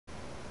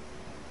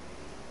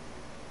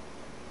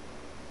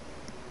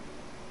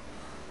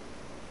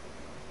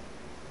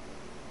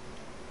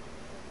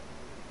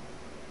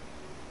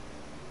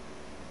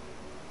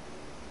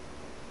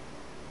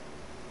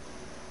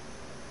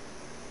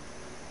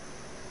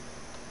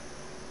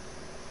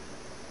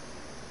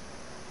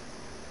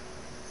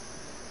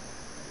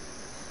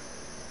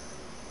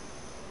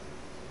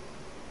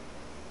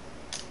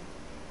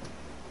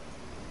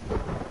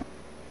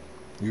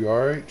You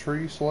alright,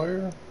 Tree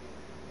Slayer?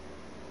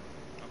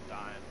 I'm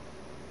dying.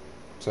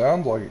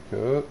 Sounds like it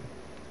could. You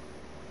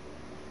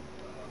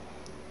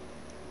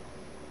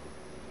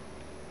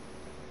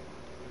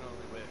can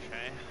only wish,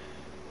 eh?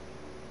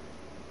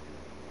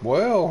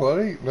 Well, that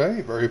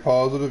ain't very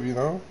positive, you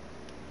know.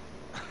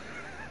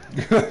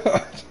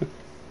 Oh,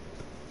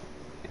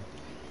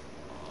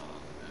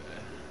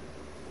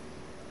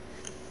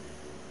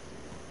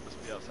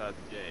 must be outside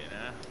the gate,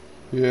 eh?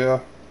 Yeah.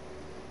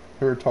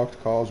 Here, talk to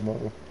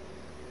Cosmo.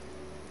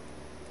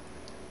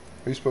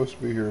 He's supposed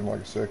to be here in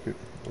like a second.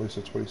 At least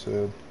that's what he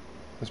said.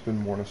 It's been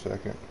more than a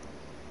second.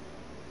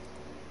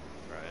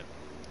 Right.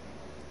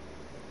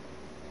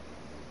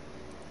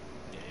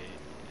 Yeah.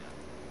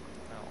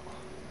 Well,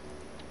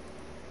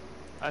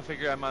 I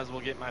figure I might as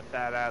well get my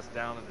fat ass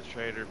down to the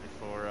trader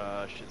before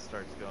shit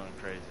starts going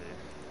crazy.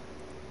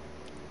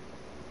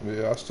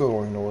 Yeah, I still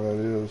don't even know where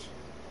that is.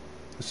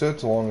 It said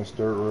it's along this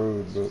dirt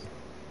road, but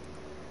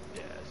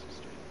Yeah, it's just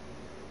straight.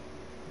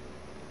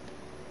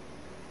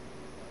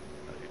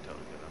 Oh, you're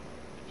totally good on the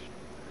location.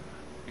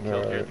 Been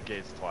killed here at the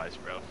gates twice,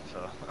 bro. So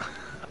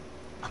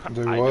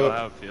do I know what?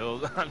 how it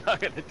feels. I'm not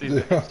gonna do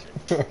Yeah. that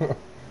shit.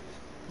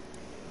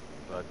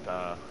 But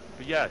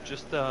yeah,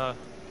 just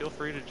feel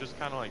free to just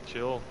kind of like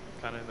chill,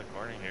 kind of in the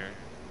corner here.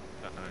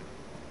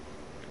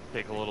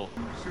 Take a little.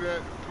 See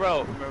that?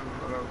 Bro,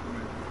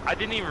 I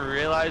didn't even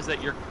realize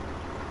that your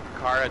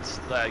car had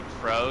like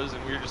froze,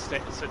 and we were just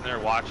sitting there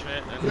watching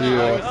it. And Yeah,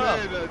 Yeah. like I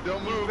said,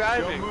 don't move,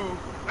 driving. don't move,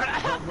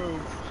 don't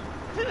move.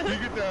 Can you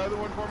get the other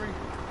one for me?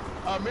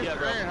 Mr. Yeah,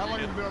 bro, Aaron, how long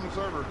you're have you been on the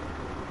server?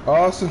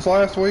 Since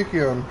last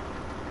weekend.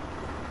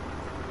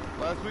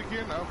 Last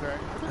weekend? Okay.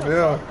 Yeah.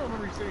 I don't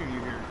remember seeing you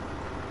here.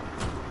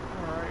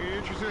 Alright, you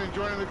interested in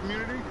joining the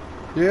community?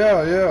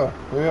 Yeah,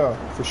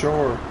 for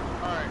sure.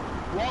 Alright,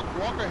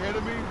 walk ahead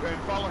of me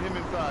and follow him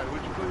inside,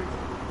 would you please?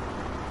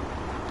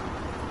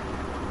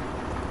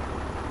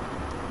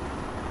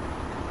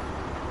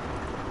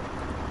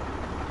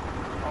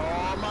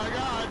 Oh my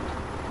god!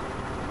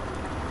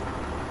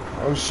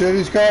 Oh shit,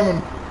 he's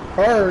coming.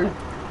 Hurry.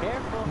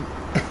 Careful.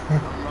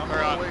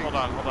 Hold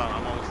on,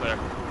 I'm almost there.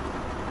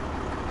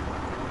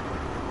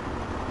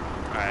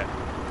 Alright.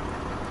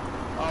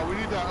 Oh, we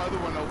need that other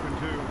one open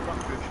too. Fuck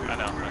this shit. I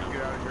know. I'm gonna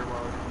get out of here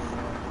while it's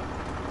going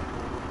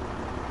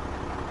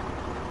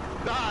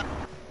on. Dot!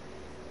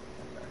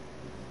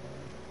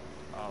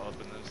 I'll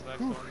open this next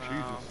Whew, one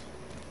now. Jesus.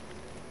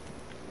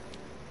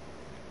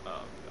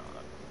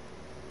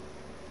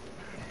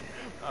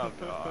 Oh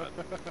god.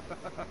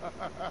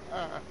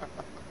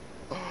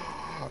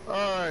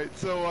 Alright,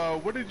 so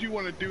what did you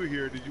want to do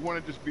here? Did you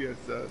want to just be a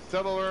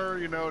settler,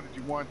 you know? Did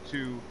you want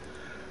to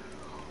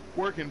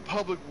work in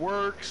public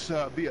works,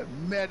 be a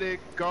medic,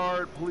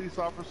 guard, police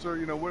officer?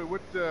 You know, what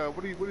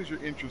is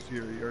your interest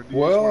here? Or do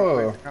you just want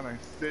a place to kind of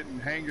sit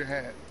and hang your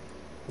hat?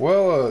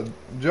 Well,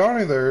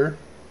 Johnny there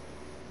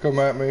come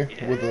at me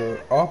with an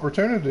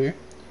opportunity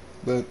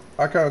that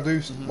I kind of do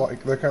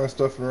like that kind of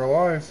stuff in real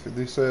life.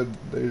 They said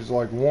there's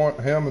like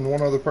him and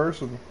one other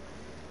person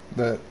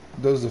that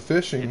does the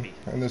fishing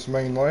in this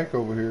main lake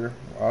over here.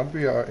 I'd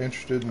be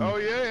interested in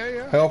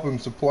helping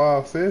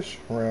supply fish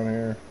around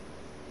here.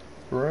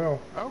 For real.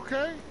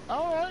 Okay,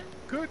 alright,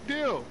 good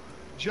deal.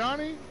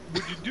 Johnny,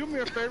 would you do me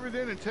a favor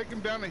then and take him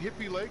down to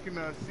Hippie Lake and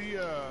see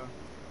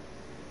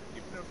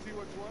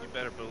what's what? You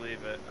better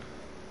believe it.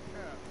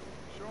 Yeah,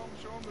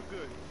 show him the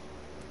goods.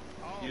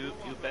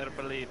 You better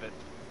believe it.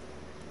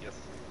 Yes.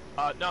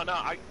 No,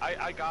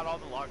 I got all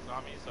the logs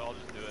on me, so I'll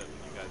just do it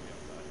when you guys get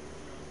outside.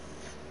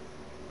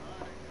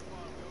 Alright, come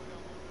on, we only got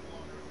a little bit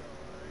longer to go,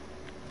 alright?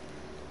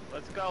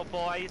 Let's go,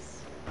 boys.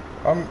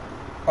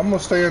 I'm gonna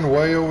stand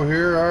way over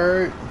here,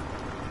 alright?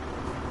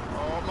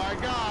 Oh my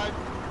god!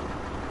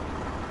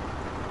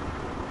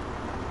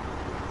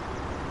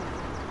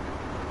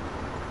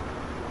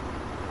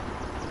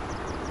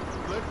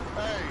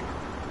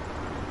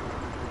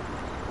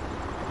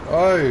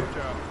 Hey. Good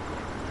job.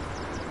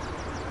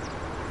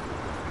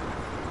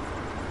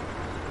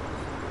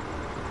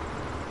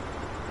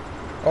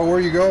 Oh, where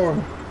you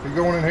going? You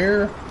going in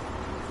here?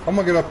 I'm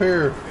gonna get up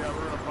here. Yeah,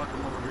 we're gonna park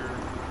him over here.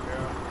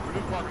 Yeah, we're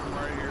just parking him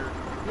right here.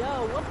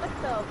 Yo, what the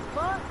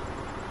fuck?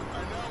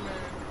 I know,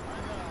 man.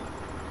 I know.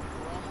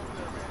 We're almost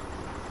there, man.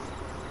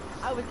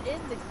 I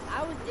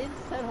was in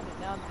settlement,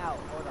 now I'm out.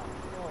 Hold on.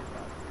 Hold on.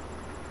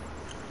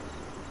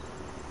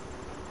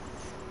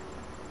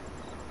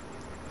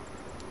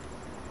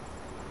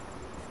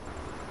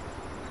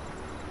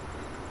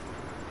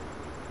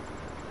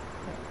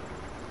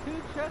 Two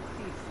trucks,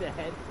 he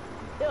said.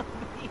 It'll be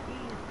easy.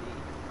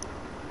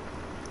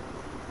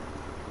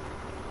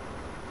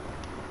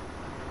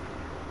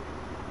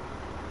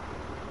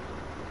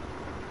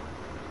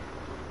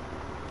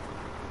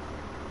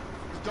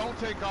 Just don't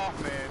take off,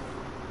 man.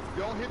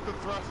 Don't hit the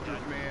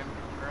thrusters, man.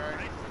 Alright?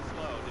 Nice and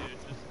slow, dude.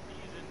 Just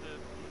ease into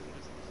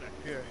some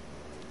seconds.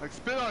 Yeah. Like,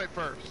 spit on it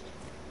first.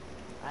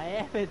 I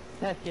am in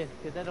second,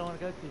 because I don't want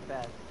to go too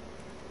fast.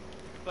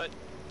 But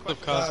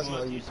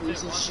Cosmo, you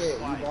piece of shit.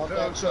 You bought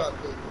that truck,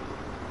 dude.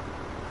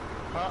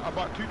 I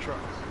bought two trucks.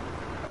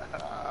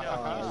 Yeah,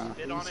 You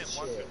spit on it piece of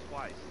once or shit.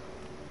 twice.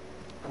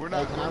 We're Hey,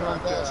 not. can We're I run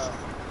not. past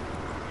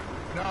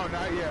No,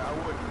 not yet. I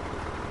wouldn't.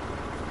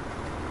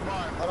 Come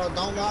on. Hold on,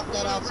 don't lock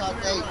that Roll over outside to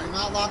the gate. right. Do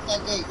not lock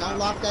that gate. Don't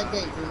lock that Copy.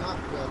 gate. Do not.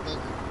 Yeah, thank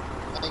you.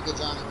 Thank you,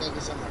 Johnny. Thank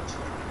you so much.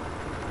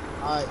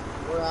 Alright,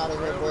 we're out of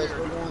here, Right over boys. here.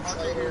 We're going Park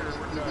it trader here. and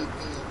We're done.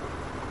 PvP.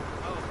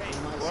 Oh, hey, We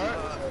might What? see you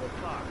later.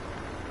 fuck.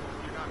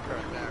 You're not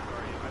coming back,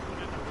 are you? I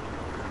put in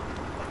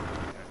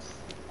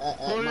a At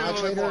Put it in my a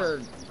little trader more. or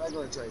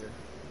regular trader?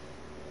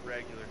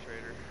 regular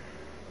trader.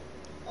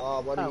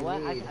 What do you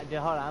what? need? Dude,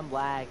 hold on, I'm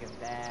lagging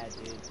bad,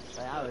 dude.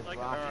 Like, I was Like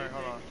rocking. Alright,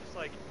 hold on. Just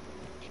like.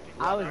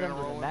 I was Rock and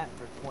under the roll. map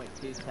for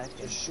 0.2 seconds.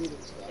 Just shoot it.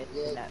 In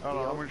Yeah. that Hold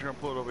on, field. I'm just gonna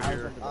pull it over I was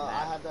here. under the I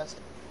map. have that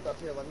stuff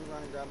here. Let me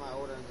run and grab my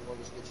order and then we'll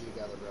just get you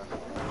together, bro. Give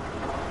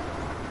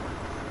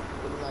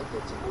me like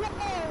 15 minutes.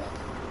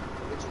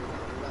 We'll get you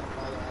together. We gotta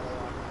follow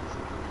LAR.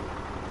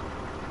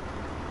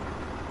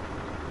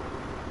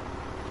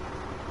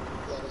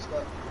 Yeah, let's go.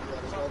 Yeah,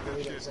 let's go.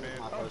 Delete it and send it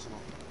to my personal.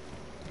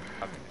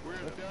 We're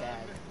done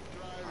bad.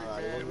 driving,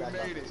 Alright, man. we'll be We back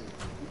made up it. to you.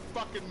 We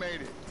fucking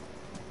made it.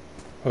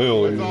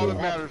 Hell That's all that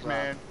yeah. matters,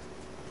 man.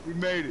 We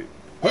made it.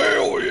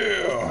 Hell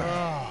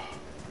yeah.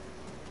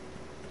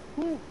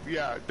 Whew.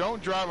 Yeah,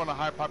 don't drive on a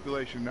high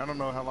population. I don't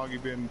know how long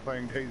you've been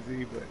playing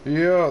DayZ, but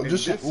Yeah, in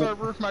just this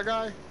server, my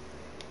guy,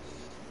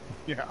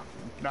 yeah,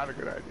 not a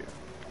good idea.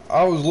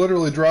 I was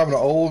literally driving to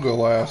Olga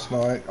last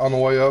night on the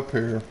way up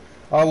here.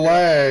 I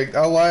lagged.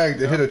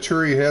 It hit a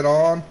tree head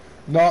on,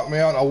 knocked me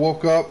out. I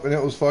woke up and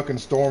it was fucking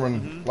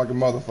storming like a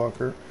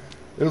motherfucker.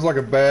 It was like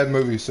a bad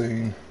movie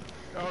scene.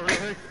 Oh,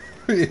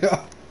 really?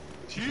 Yeah.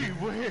 Gee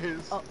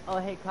whiz. Oh,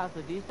 hey,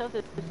 Casa, do you still have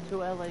the 2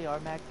 LAR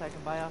max I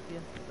can buy off you?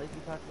 Like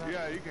you talked about?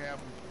 Yeah, you can have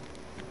them.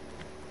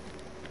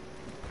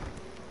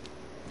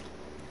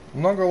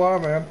 I'm not gonna lie,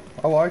 man.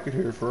 I like it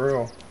here for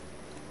real.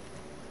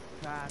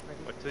 Nah, ready?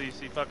 Wait till you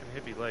see fucking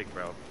Hippie Lake,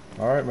 bro.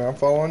 All right, man. I'm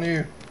following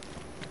you.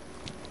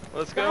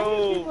 Let's So I hear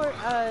go. people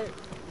are,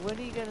 when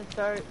are you gonna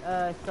start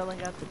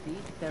selling out the beach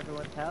to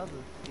everyone's houses?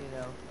 You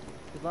know,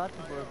 'cause lots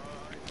of people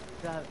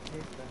got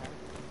here for the house.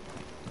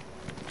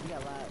 You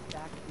got a lot of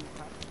backseat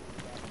property.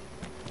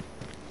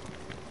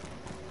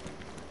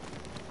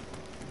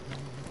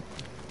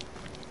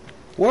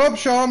 What up,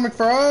 Sean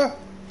McFry?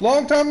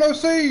 Long time no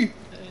see.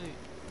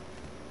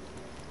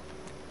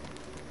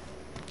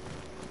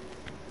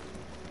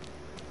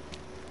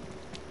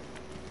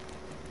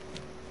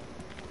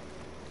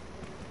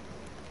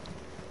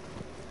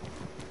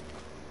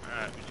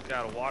 Alright, we just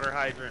got a water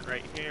hydrant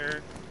right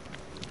here.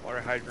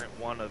 Water hydrant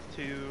 1 of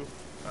 2.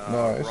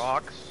 Nice.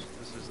 Rocks.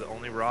 This is the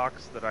only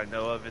rocks that I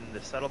know of in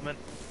the settlement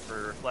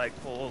for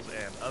flagpoles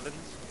and ovens.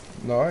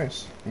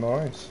 Nice,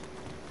 nice.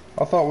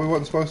 I thought we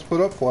wasn't supposed to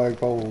put up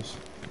flagpoles.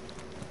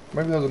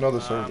 Maybe there's another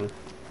server.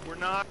 We're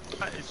not.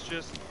 It's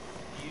just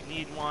you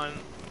need one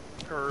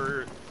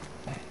per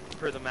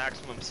the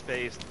maximum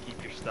space to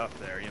keep your stuff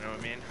there. You know what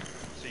I mean?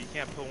 So you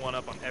can't put one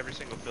up on every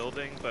single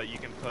building, but you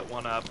can put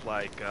one up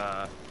like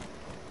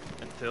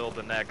until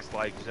the next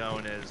like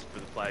zone is for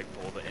the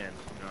flagpole to end.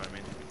 You know what I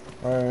mean?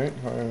 Alright,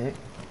 alright.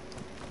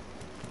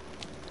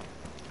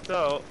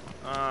 So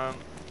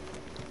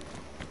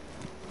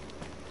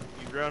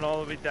you run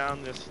all the way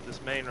down this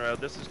main road.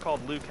 This is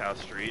called Luke House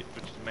Street,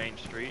 which is Main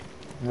Street.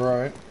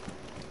 Right.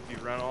 You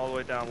run all the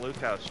way down Luke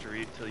House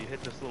Street till you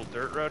hit this little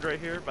dirt road right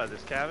here by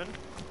this cabin.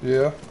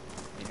 Yeah.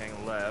 You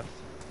hang left.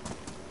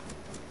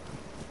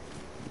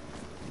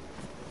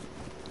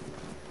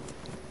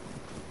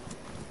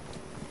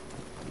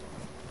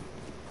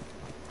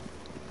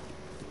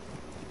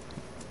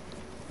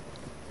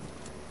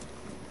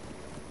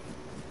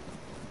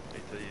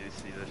 Wait till you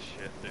see this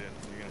shit, dude.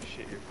 You're gonna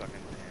shit your fucking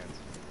pants.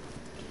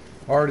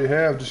 I already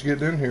have. Just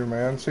getting in here,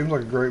 man. Seems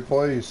like a great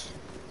place.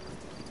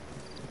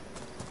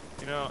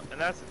 You know, and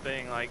that's the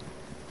thing, like,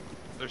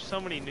 there's so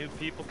many new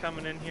people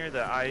coming in here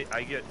that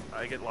I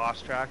get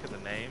lost track of the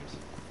names.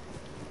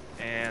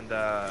 And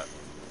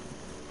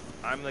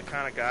I'm the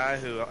kind of guy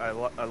who I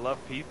love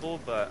people,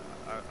 but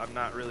I'm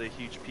not really a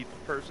huge people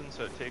person,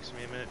 so it takes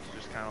me a minute to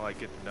just kind of like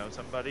get to know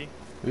somebody.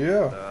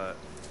 Yeah. And,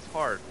 it's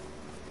hard.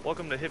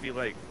 Welcome to Hippie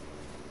Lake.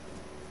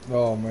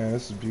 Oh man,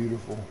 this is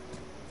beautiful.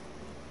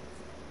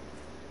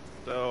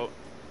 So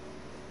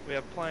we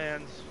have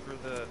plans for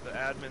the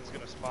admin's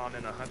gonna spawn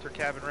in a hunter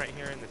cabin right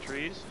here in the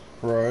trees.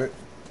 Right.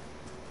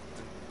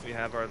 We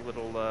have our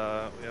little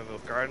we have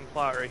a garden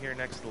plot right here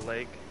next to the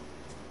lake.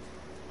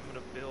 I'm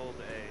gonna build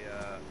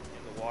a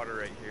in the water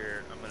right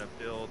here. I'm gonna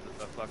build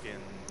a fucking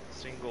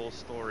single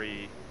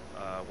story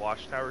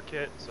watchtower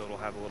kit, so it'll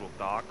have a little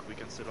dock. We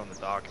can sit on the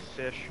dock and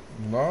fish.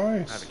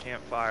 Nice. Have a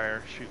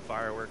campfire, shoot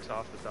fireworks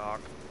off the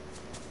dock.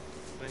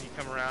 Then you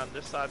come around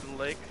this side of the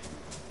lake,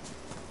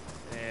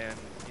 and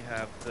you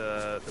have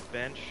the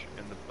bench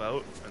and the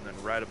boat, and then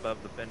right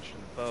above the bench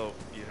and the boat,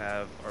 you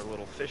have our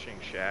little fishing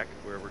shack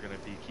where we're going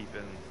to be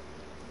keeping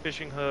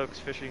fishing hooks,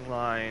 fishing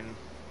line,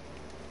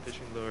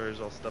 fishing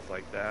lures, all stuff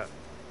like that.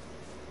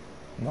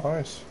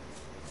 Nice.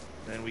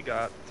 Then we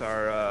got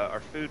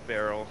our food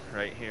barrel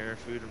right here,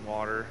 food and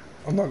water.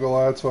 I'm not gonna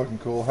lie, it's fucking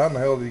cool. How in the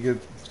hell did you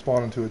get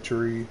spawned into a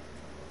tree?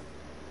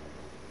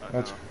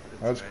 That's no,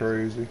 it's that's amazing.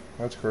 crazy.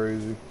 That's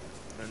crazy.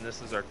 And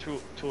this is our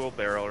tool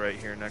barrel right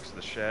here next to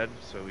the shed,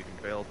 so we can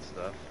build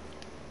stuff.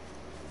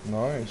 And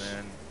Nice.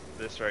 then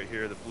this right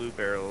here, the blue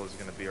barrel, is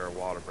going to be our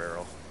water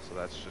barrel. So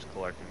that's just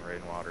collecting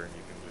rainwater, and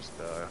you can just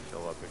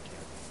fill up a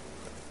can.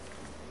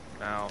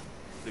 Now,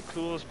 the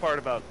coolest part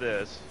about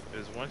this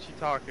is once you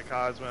talk to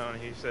Cosmo and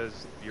he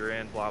says you're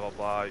in, blah blah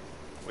blah,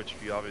 which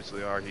you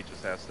obviously are. He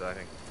just has to, I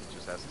think, he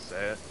just has to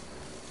say it.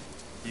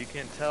 You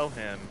can tell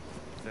him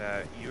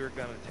that you're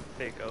going to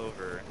take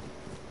over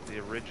the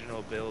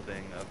original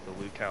building of the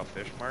Lukow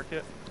Fish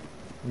Market.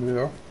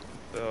 Yeah.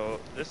 So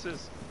this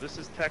is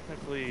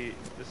technically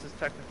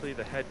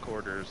the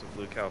headquarters of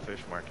Lukow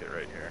Fish Market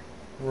right here.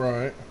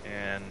 Right.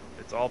 And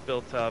it's all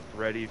built up,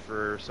 ready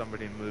for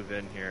somebody to move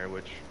in here,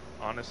 which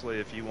honestly,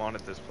 if you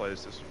wanted this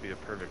place, this would be a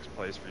perfect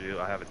place for you.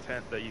 I have a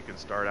tent that you can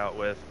start out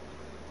with,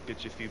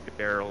 get you a few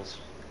barrels,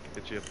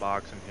 get you a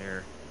box in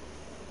here,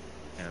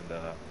 and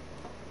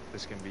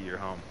this can be your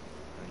home.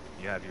 And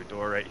you have your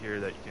door right here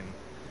that you can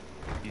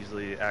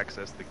easily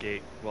access the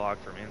gate block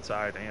from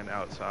inside and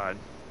outside.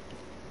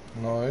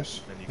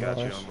 Nice. And you got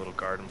nice. your own little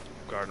garden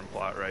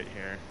plot right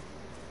here.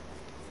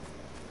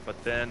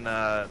 But then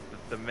the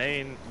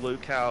main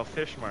Lukow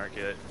Fish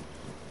Market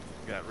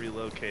got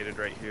relocated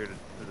right here to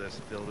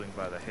this building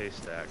by the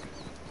haystack.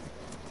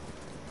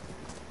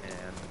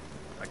 And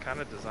I kind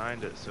of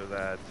designed it so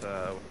that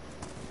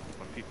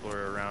when people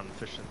are around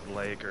fishing the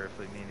lake, or if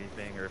they need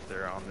anything, or if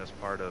they're on this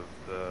part of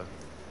the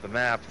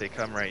map, they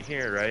come right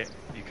here, right?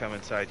 You come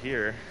inside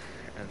here,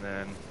 and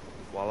then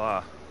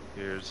voila,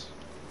 here's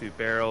 2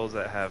 barrels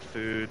that have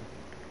food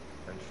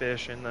and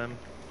fish in them.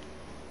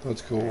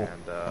 That's cool.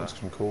 And, that's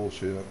some cool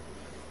shit.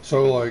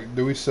 So, like,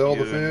 do we sell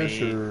the you and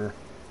fish, me- or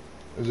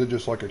is it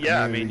just like a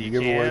Yeah, I community mean, you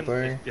giveaway can,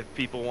 thing? if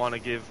people want to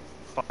give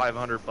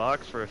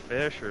 $500 for a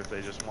fish, or if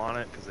they just want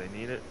it because they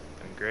need it,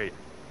 then great.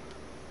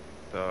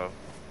 So,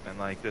 and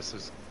like this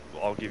is,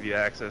 I'll give you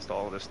access to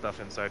all of this stuff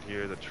inside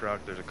here. The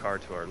truck, there's a car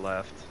to our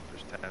left,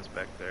 there's tents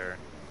back there.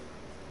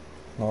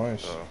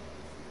 Nice. So,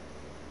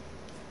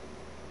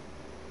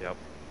 yep.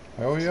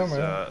 Hell yeah, This is,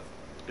 man.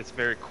 it's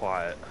very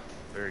quiet,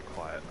 very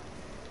quiet.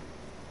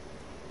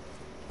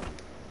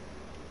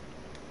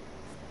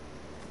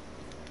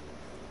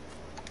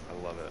 I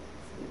love it.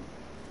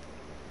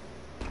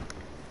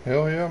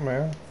 Hell yeah,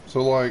 man.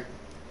 So, like,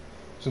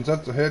 since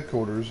that's the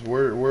headquarters,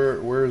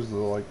 where's the,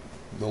 like,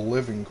 the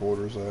living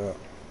quarters at?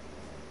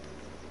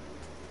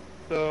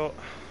 So,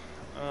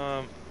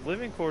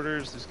 living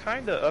quarters is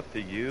kind of up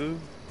to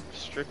you.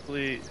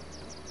 Strictly,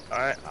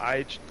 I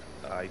need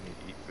to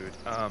eat food.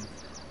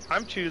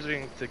 I'm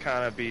choosing to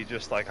kind of be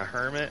just like a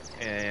hermit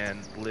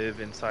and live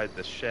inside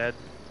the shed.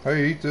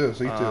 Hey, eat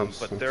this, eat this.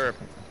 But there are,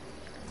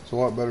 It's a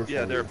lot better for you.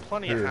 yeah, there are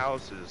plenty Here. of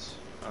houses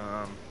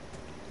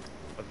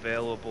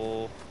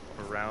available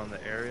around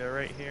the area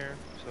right here.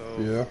 So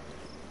Yeah.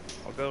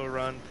 I'll go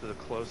run to the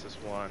closest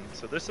one.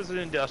 So this is an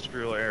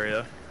industrial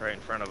area right in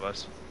front of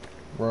us.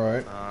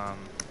 Right.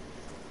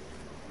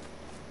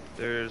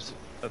 There's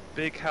a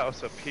big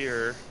house up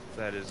here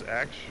that is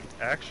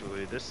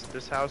actually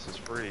this house is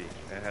free.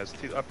 It has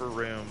 2 upper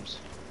rooms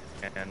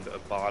and a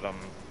bottom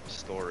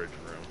storage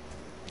room.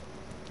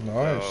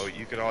 Nice. So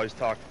you could always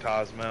talk to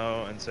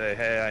Cosmo and say,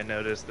 hey, I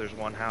noticed there's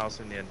one house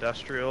in the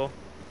industrial.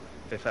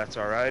 If that's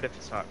alright, if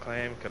it's not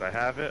claimed, could I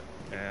have it?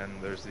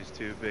 And there's these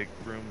 2 big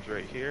rooms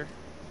right here.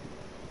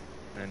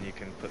 And you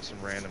can put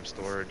some random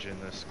storage in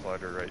this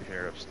clutter right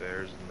here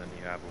upstairs, and then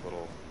you have a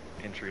little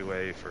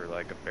entryway for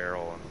like a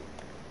barrel and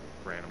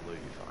random loot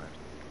you find.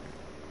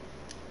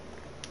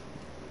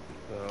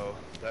 So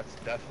that's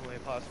definitely a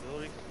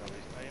possibility because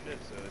nobody's claimed it,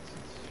 so it's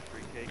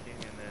free taking.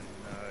 And then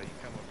you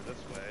come over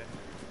this way,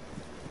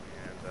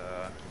 and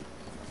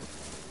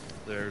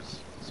there's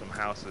some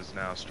houses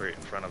now straight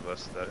in front of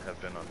us that have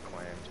been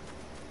unclaimed.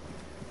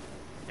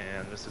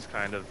 And this is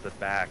kind of the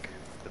back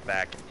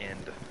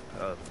end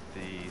of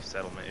the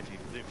settlement. If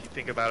you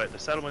think about it, the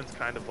settlement's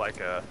kind of like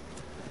a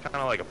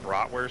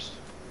bratwurst.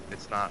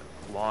 It's not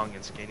long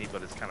and skinny,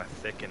 but it's kind of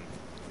thick and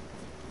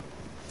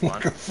blunt.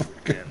 Like a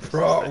fucking And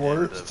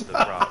bratwurst.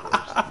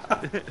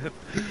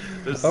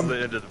 This is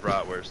the end of the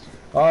bratwurst.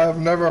 I've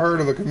never heard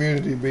of a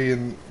community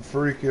being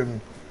freaking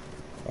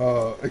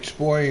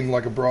explained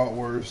like a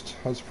bratwurst.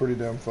 That's pretty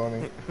damn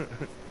funny.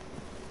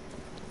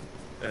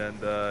 And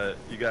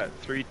you got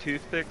 3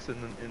 toothpicks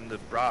in the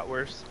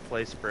bratwurst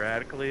placed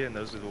sporadically, and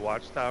those are the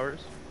watchtowers.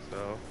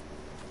 So,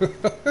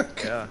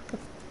 yeah.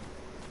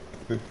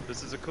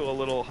 This is a cool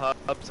little hub.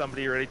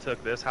 Somebody already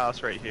took this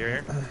house right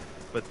here,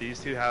 but these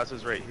 2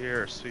 houses right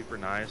here are super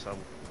nice. I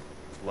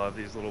love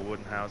these little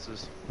wooden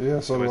houses. Yeah,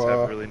 They so always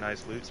have really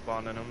nice loot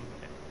spawned in them,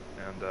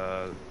 and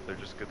they're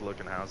just good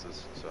looking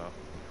houses. So,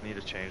 I need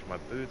to change my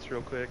boots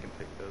real quick and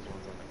take those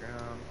ones on the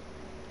ground.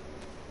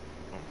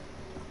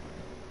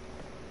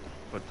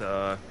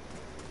 But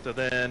so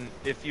then,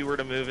 if you were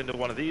to move into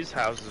one of these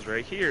houses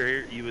right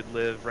here, you would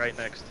live right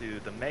next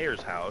to the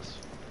mayor's house,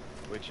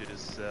 which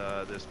is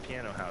this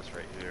piano house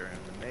right here.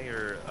 And the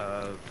mayor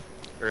of,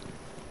 or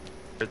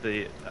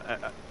the,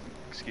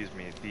 excuse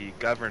me, the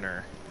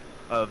governor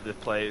of the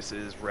place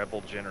is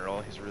Rebel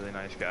General. He's a really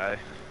nice guy.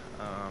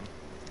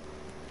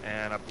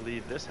 And I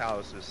believe this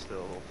house is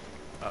still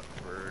up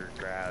for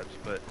grabs,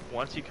 but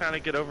once you kind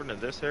of get over into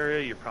this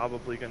area, you're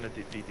probably going to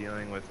be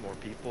dealing with more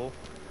people.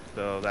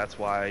 So that's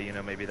why, you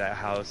know, maybe that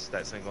house,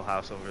 that single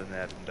house over in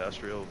that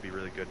industrial would be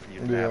really good for you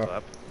to nab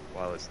up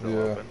while it's still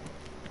open.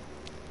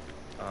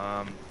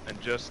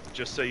 And just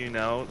so you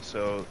know,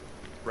 so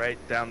right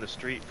down the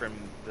street from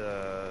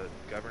the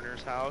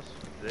governor's house,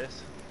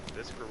 this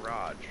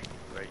garage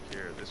right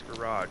here, this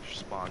garage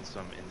spawns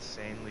some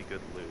insanely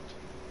good loot.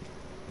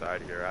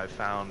 Side here, I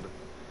found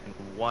in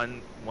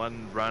one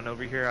run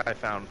over here, I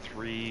found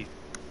 3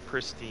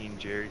 pristine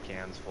jerry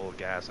cans full of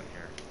gas in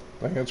here.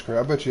 Dang, that's great.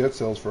 I bet you that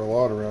sells for a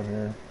lot around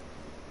here.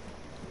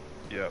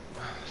 Yep.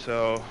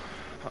 So,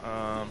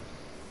 and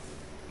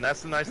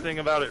that's the nice thing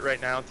about it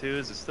right now too,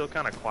 is it's still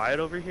kind of quiet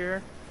over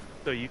here.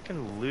 So you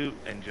can loot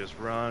and just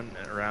run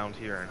around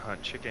here and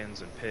hunt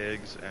chickens and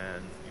pigs,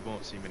 and you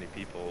won't see many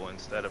people.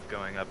 Instead of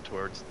going up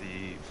towards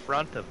the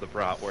front of the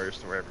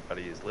bratwurst where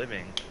everybody is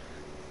living,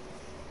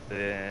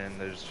 then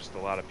there's just a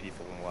lot of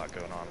people and a lot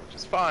going on, which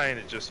is fine.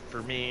 It just,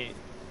 for me,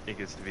 it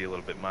gets to be a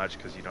little bit much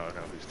because you don't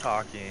know who's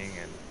talking,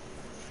 and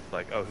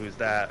like, oh, who's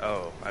that?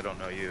 Oh, I don't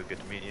know you. Good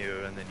to meet you.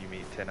 And then you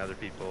meet 10 other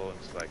people, and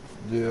it's like,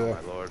 oh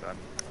my lord, I'm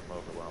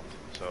overwhelmed.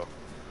 So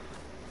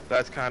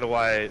that's kind of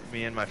why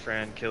me and my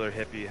friend Killer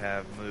Hippie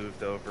have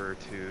moved over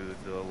to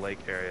the lake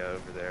area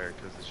over there,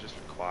 because it's just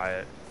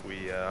quiet.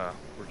 We're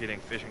getting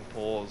fishing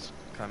poles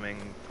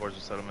coming towards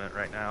the settlement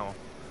right now,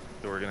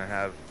 so we're gonna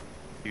have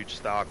huge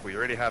stock. We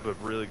already have a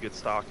really good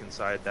stock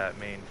inside that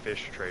main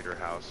fish trader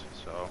house,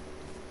 so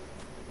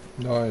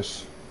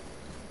nice.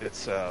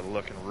 It's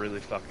looking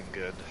really fucking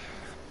good.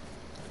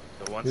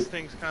 So once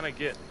things kind of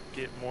get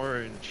more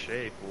in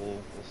shape, we'll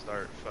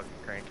start fucking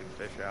cranking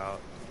fish out.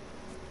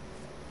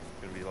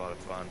 It's gonna be a lot of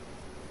fun.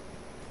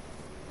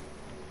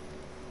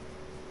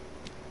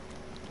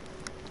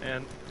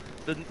 And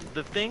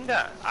the thing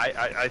that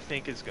I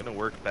think is gonna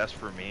work best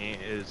for me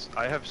is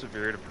I have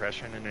severe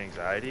depression and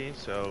anxiety,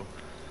 so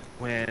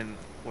when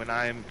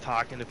I'm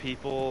talking to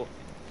people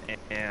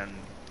and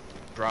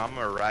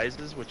drama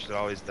arises, which it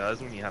always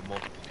does when you have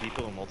multiple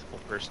people and multiple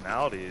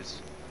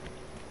personalities,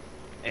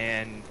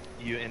 and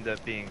you end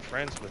up being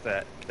friends with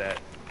that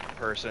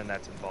person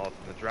that's involved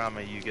in the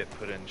drama, you get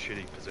put in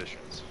shitty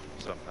positions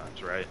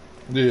sometimes, right?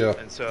 Yeah.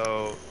 And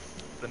so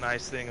the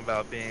nice thing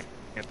about being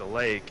at the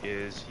lake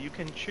is you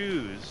can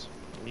choose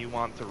when you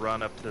want to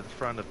run up to the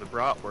front of the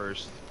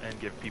bratwurst and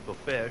give people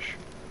fish,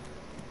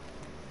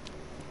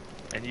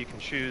 and you can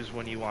choose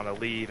when you want to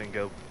leave and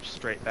go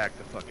straight back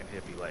to fucking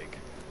Hippie Lake.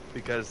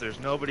 Because there's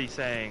nobody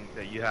saying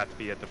that you have to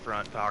be at the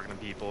front talking to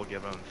people,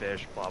 giving them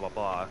fish, blah blah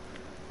blah.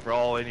 For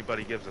all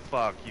anybody gives a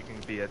fuck, you can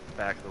be at the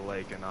back of the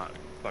lake and not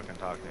fucking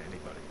talking to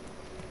anybody.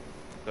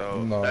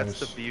 So that's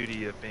the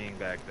beauty of being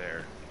back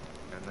there,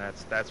 and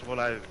that's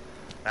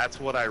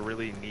what I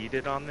really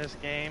needed on this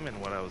game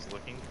and what I was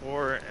looking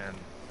for. And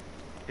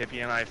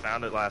Hippie and I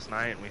found it last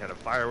night, and we had a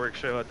fireworks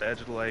show at the edge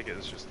of the lake. It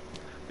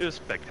was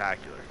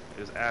spectacular.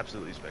 It was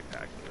absolutely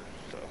spectacular.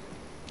 So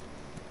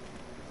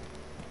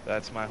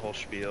that's my whole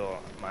spiel.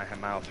 My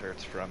mouth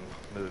hurts from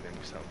moving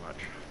so much.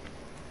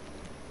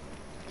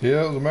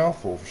 Yeah, it was a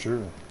mouthful for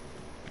sure.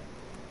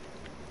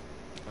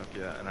 Fuck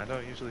yeah, and I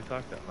don't usually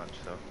talk that much,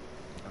 so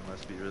I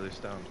must be really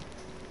stoned.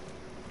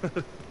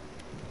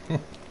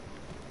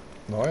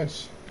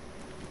 Nice.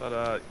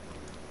 But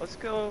let's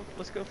go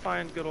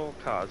find good old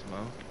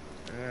Cosmo,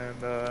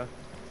 and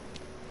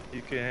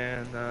you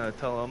can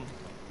tell him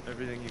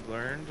everything you've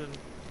learned and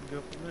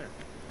go from there.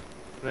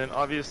 And then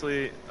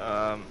obviously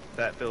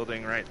that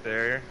building right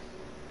there,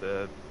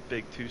 the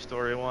big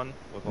 2-story one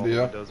with all the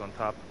windows on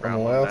top, the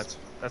brown one,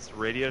 that's the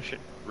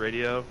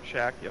radio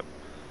shack. Yep.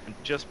 And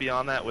just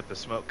beyond that, with the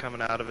smoke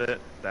coming out of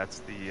it, that's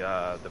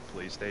the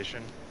police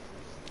station.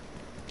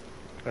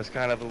 That's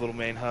kind of the little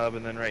main hub,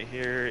 and then right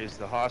here is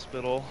the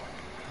hospital.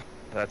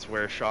 That's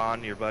where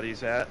Sean, your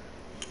buddy's at.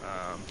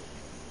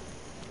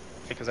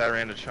 Because I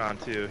ran into Sean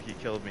too. He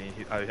killed me.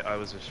 I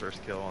was his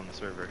first kill on the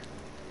server.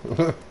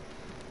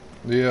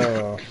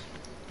 Yeah.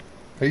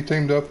 He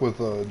teamed up with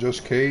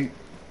Just Kate,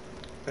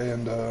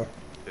 and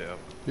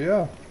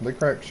yeah, they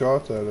cracked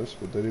shots at us,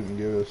 but they didn't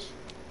get us.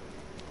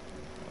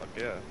 Fuck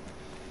yeah.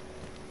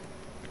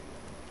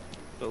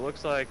 So it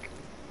looks like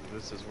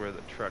this is where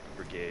the truck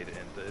brigade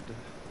ended.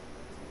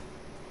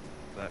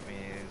 That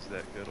means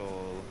that good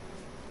old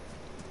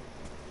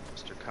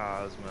Mr.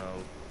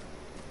 Cosmo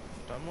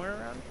somewhere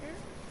around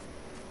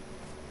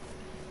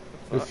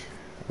here?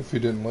 If he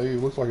didn't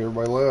leave, looks like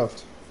everybody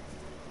left.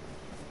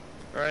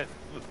 Alright,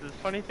 the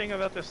funny thing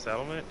about this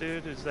settlement,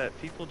 dude, is that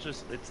people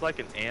just, it's like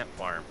an ant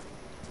farm.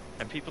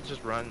 And people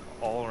just run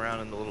all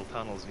around in the little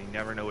tunnels, and you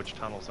never know which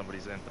tunnel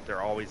somebody's in, but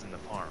they're always in the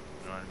farm.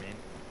 You know what I mean?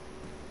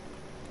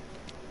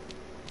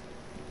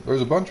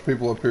 There's a bunch of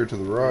people up here to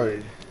the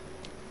right.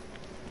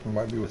 It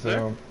might be with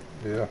them.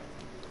 Yeah.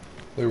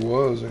 There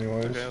was,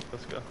 anyways. Okay,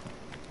 let's go.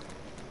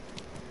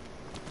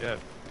 Yeah,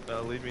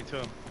 lead me to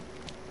him.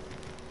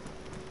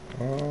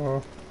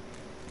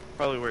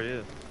 Probably where he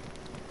is.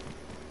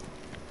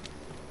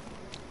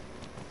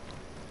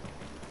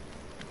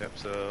 Yep,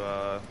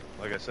 so,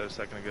 like I said a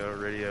second ago,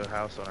 radio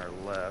house on our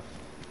left.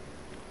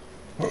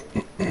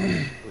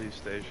 Police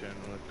station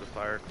with the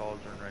fire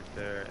cauldron right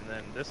there. And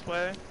then this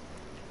way,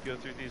 go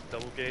through these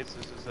double gates.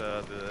 This is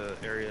the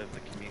area of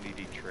the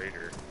community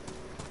trader.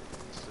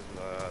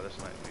 This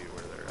might be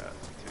where they're at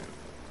too.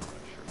 I'm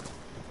not sure.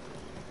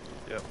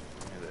 Yep,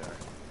 here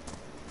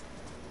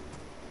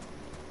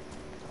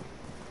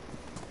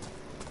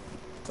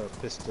they are. A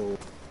pistol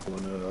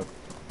and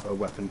a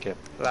weapon kit.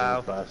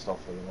 Hello. Burst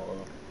off and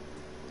whatnot.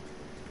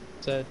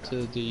 Said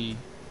to the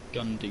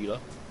gun dealer,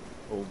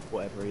 or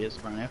whatever he is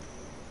around here,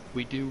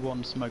 we do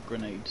want smoke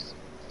grenades.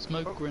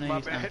 Smoke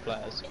grenades and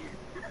flares.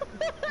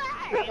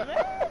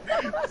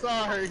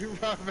 Sorry,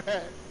 my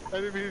bad. I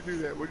didn't mean to do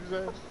that. What'd you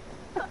say?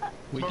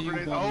 We Smoke do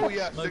grenades. want Oh,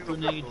 yeah, smoke signal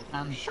grenades pistols.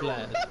 and Sure.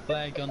 flares.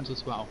 Flare guns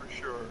as well. For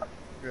sure.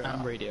 Yeah.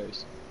 And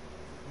radios.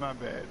 My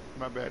bad.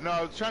 My bad. No,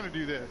 I was trying to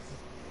do this.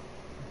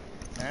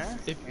 Huh?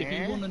 If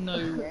you want to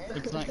know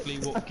exactly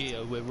what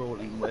gear we're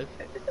rolling with,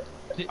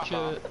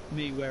 picture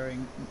me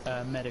wearing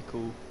a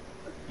medical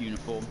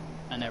uniform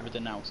and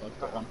everything else I've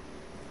got on.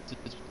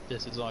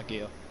 This is our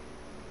gear.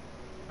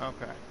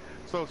 Okay.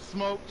 So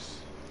smokes,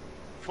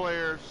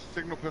 flares,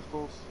 signal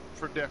pistols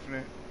for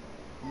definite.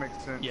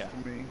 Makes sense Yeah.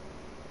 to me.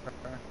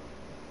 Okay.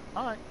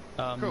 Alright.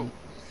 Cool.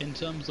 In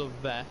terms of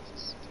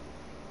vests,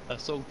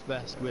 assault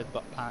vest with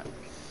butt pack.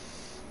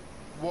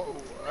 What,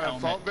 Helmet,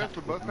 assault vest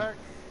with tactical butt pack?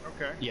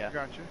 Okay. Yeah.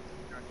 Gotcha.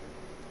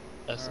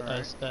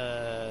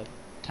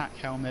 Tac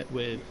helmet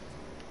with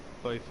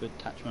both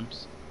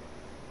attachments.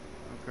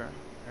 Okay.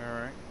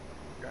 Alright.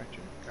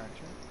 Gotcha.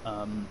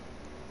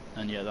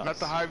 And yeah, that's Not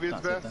the high vis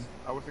that's it vest? then.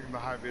 I was thinking the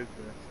high vis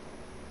vest.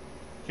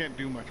 Can't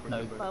do much with No.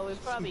 it, but... Well, we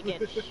probably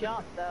get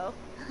shot though.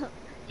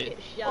 Get If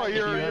shot. you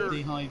you're- have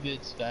the high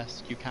vis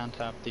vest, you can't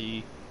have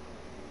the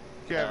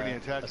Can't have any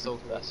attachments.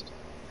 assault vest.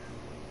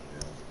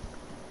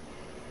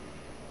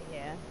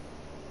 Yeah.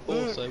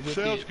 Also, with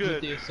sounds good.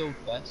 with the assault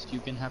vest, you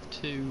can have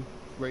 2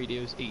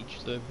 radios each,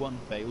 so if one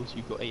fails,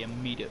 you've got a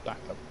immediate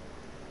backup.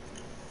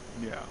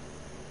 Yeah.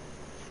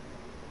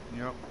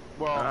 Yep.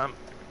 Well,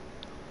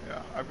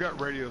 yeah, I've got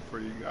radios for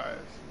you guys.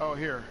 Oh,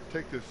 here,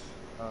 take this.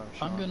 I'm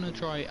Sean, gonna please.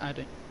 try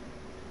adding.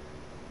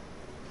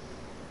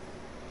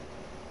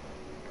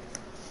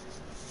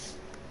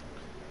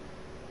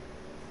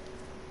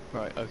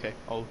 Right, okay,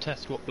 I'll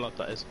test what blood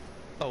that is.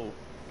 Oh,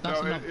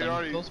 that's No, another it thing.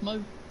 already-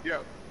 Cosmo? Yeah.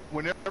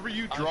 Whenever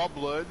you draw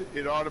blood,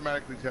 it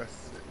automatically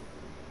tests it.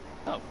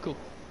 Oh, cool.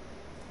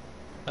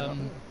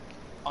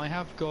 I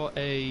have got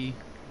a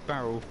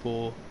barrel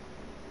for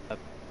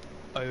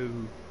O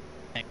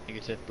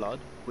negative blood,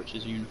 which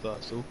is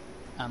universal,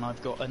 and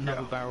I've got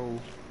another Yeah.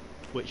 barrel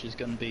which is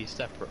going to be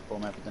separate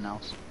from everything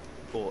else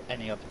for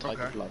any other type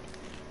of Okay. blood.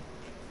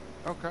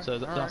 Okay. So all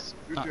right, that's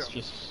good deal.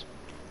 just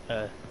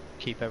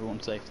keep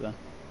everyone safe then.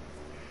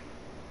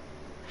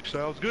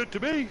 Sounds good to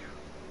me.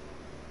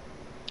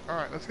 All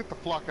right, let's get the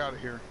flock out of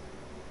here.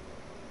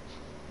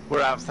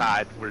 We're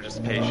outside. We're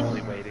just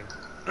patiently waiting.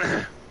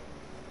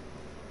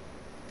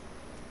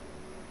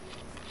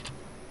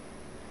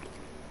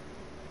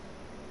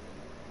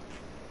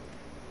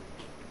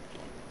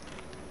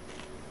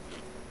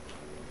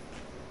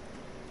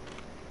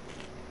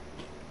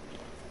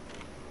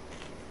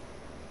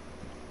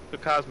 So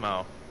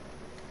Cosmo.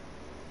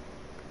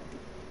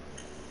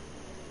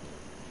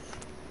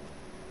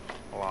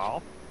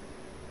 Hello?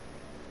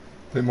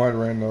 They might have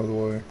ran the other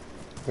way.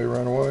 They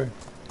ran away.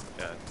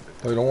 Yeah.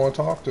 They don't want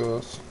to talk to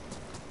us.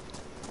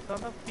 It's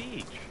on the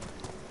beach.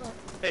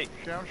 Hey,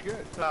 Sounds good.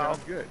 Hello. Sounds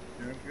good.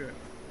 Sounds good.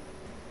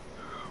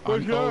 I'm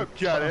What's told up,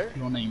 Johnny?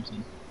 your name's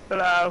in.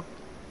 hello.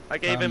 I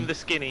gave him the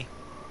skinny.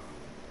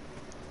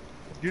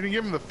 You didn't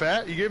give him the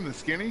fat? You gave him the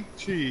skinny?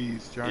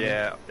 Jeez, Johnny.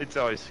 Yeah, it's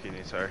always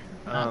skinny, sorry.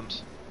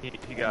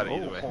 He got it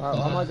either way.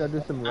 I might go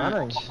do some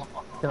running.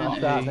 Can I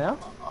start now?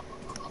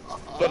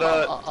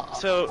 But,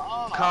 so,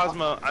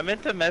 Cosmo, I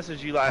meant to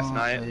message you last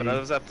night, but I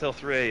was up till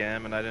 3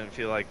 a.m. and I didn't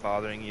feel like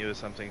bothering you with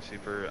something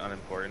super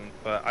unimportant.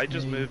 But I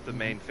just moved the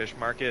main fish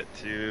market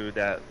to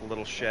that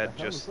little shed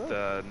just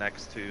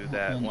next to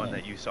that one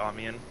that you saw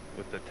me in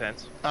with the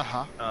tents.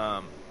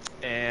 Uh-huh.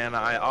 And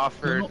I They're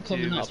offered not to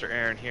coming up. Mr.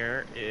 Aaron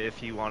here, if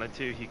he wanted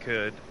to, he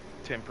could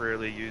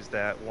temporarily use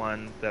that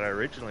one that I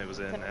originally was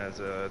in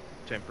as a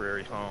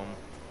temporary home,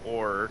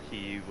 or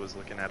he was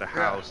looking at a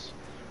house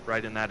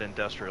right in that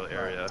industrial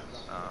area.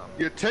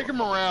 Yeah, take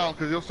him around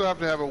because you'll still have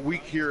to have a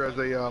week here as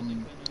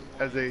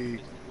a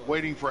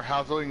waiting for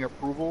housing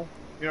approval.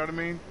 You know what I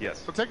mean?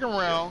 Yes. So take him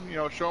around. You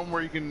know, show him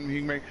where he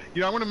can make. You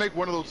know, I'm going to make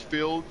one of those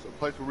fields a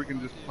place where we can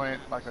just plant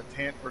like a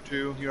tent or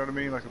two. You know what I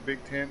mean? Like a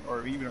big tent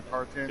or even a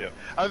car tent. Yeah.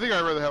 I think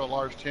I'd rather have a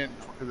large tent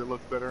because it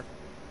looks better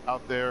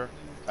out there.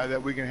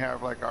 That we can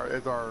have like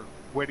our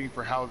waiting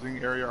for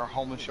housing area, our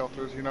homeless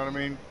shelters. You know what I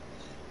mean?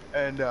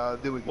 And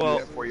then we can do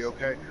that for you,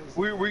 okay?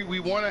 We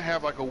want to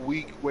have like a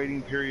week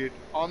waiting period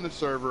on the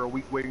server, a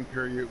week waiting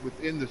period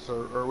within the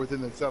server or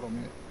within the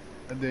settlement,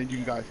 and then you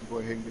guys can go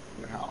ahead and get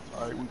to the house.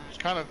 All right,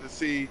 just kind of to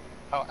see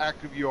how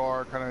active you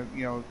are, kind of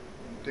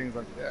things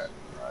like that.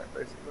 All right.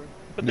 basically.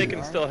 But they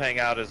can still hang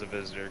out as a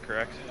visitor,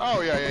 correct?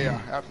 Oh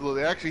yeah,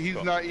 absolutely. Actually, he's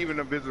Cool. not even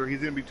a visitor.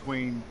 He's in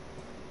between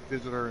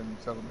visitor and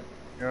settlement.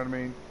 You know what I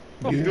mean?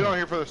 Yeah. He's been on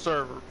here for the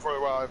server for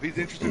a while. If he's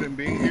interested in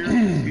being here,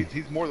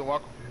 he's more than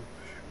welcome to.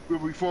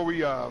 Before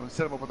we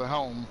set him up with a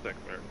home,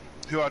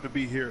 he'll have to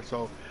be here.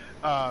 So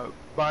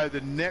by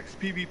the next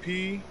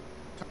PvP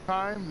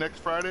time, next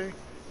Friday,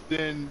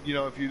 then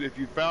if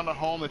you found a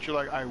home that you're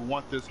like, I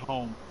want this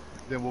home,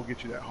 then we'll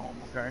get you that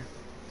home. Okay.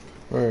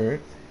 All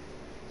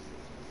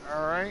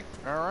right.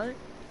 All right.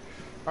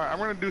 I'm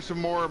gonna do some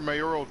more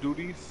mayoral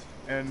duties,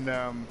 and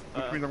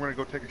which means I'm gonna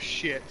go take a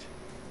shit.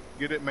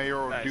 Get it,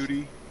 mayoral Nice.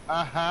 duty.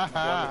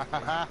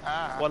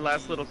 One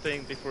last little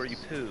thing before you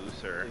poo,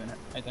 sir.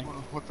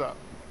 What's up?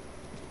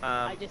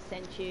 I just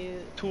sent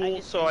you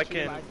Tools so I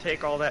can like,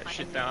 take all that my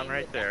shit name down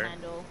right with the there,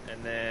 handle.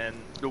 and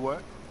then The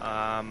what?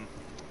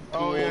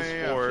 tools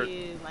for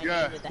You, my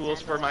Yeah. name with the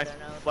tools for handle, my I don't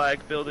know if flag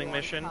you building want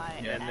mission, to try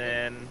and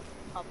then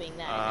copying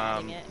that and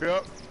adding it.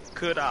 Yep.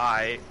 could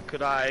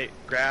I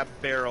grab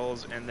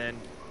barrels and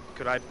then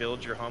could I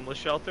build your homeless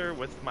shelter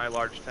with my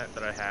large tent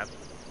that I have?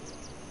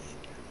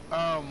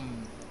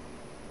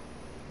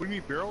 What do you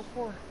need barrels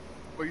for?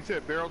 Well, you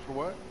said barrels for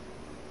what?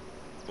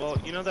 Well,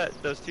 you know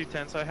that those 2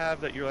 tents I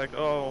have that you're like,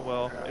 oh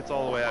well, it's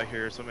all the way out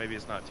here, so maybe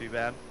it's not too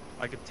bad.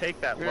 I could take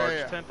that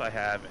large tent I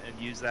have and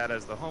use that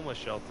as the homeless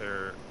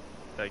shelter.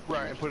 Like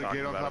Right, and put a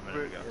gate on top of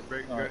it.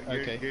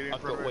 Okay,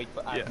 I've got to wait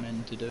for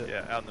admin to do it.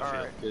 Yeah, out in the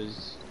field.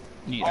 Because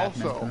need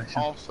admin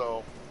permission.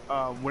 Also,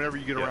 whenever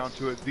you get around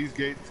to it, these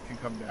gates can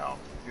come down.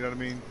 You know what I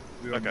mean?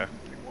 We don't Okay.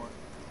 need them anymore.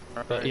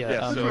 But yeah,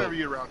 Yeah, so whenever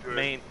you get around to it.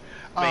 Main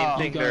you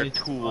thing, they're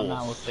guys are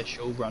now tools.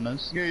 official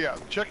runners. Yeah.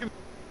 Checking.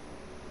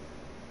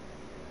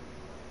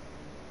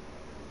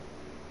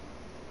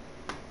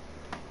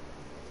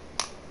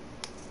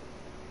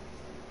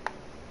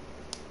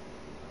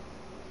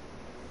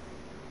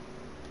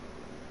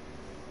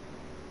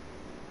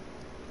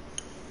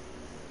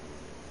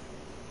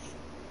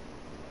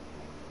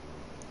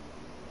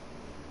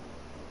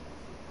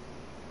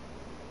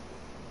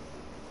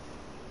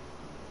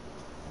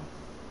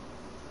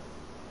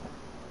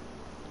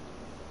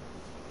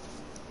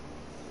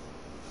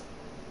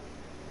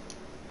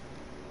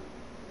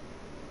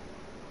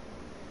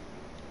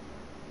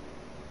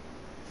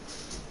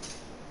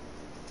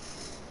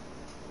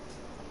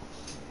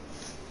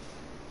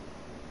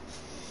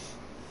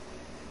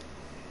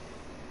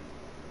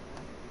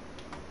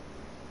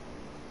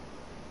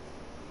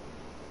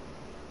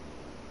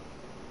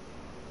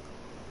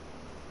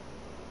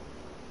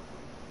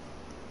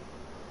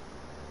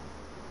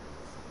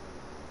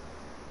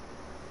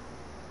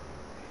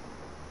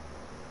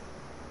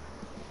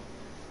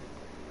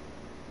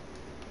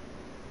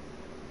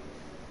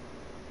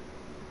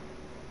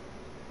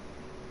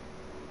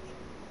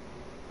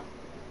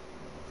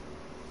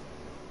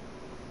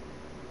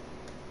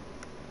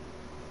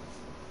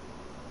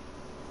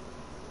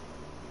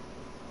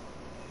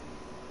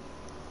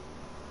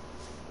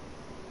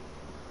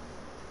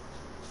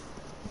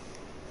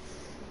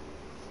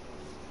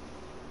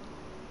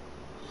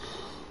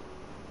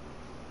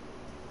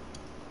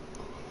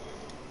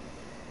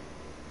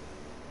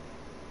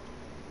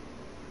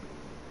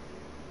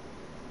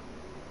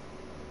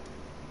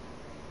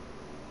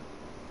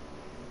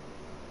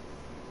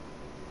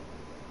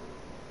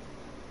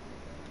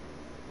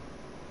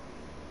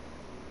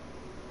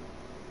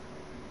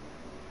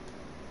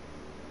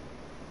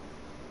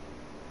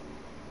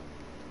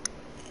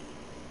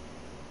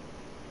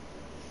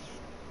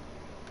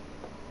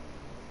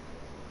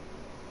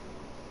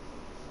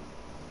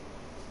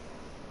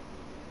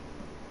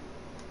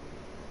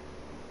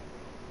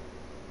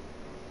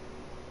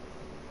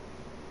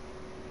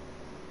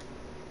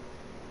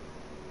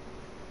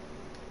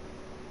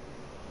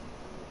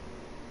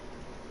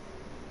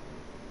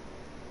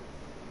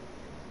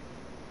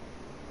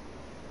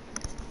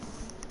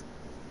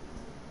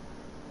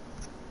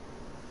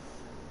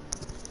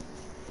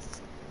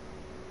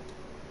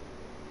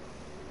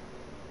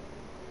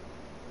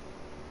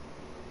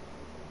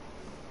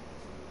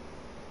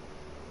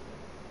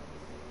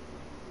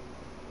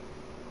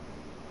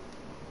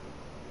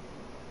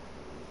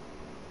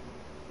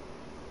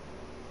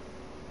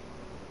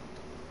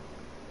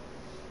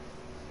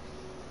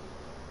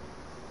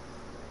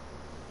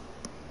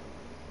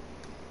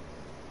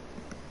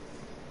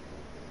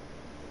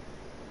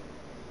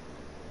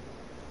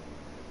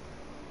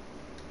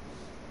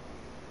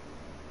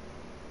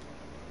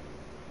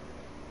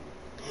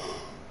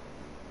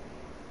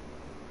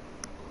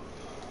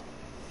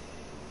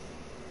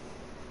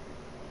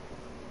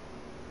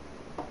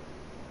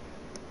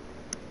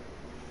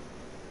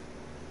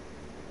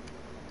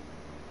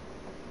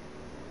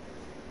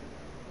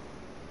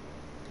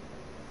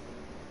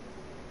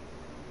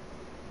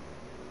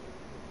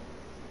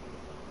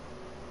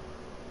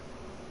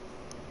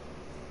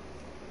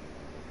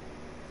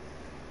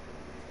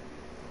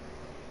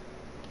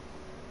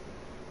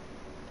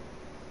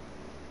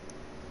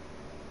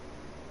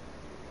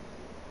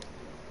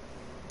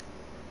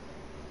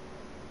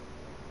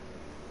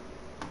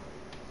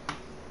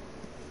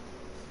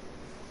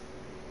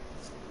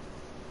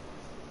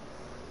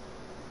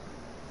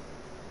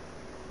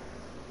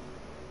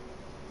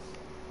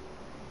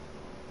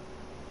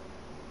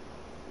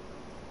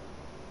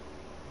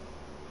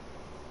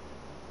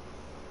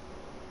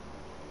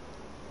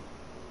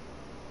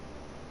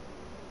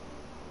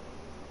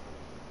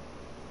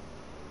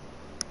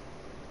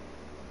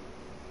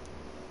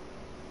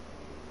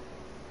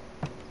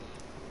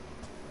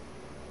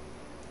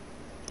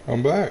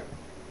 I'm back.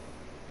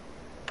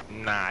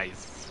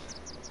 Nice.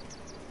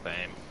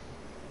 Same.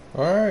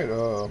 Alright,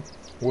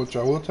 which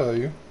I will tell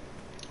you,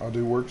 I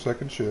do work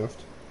second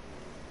shift.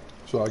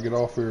 So I get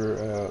off here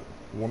at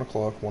 1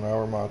 o'clock, 1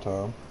 hour my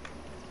time.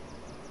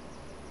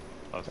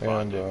 That's fine,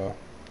 And dude.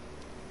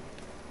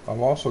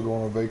 I'm also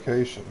going on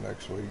vacation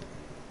next week.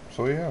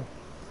 So yeah.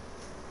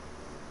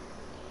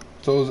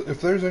 So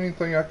if there's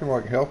anything I can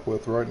like help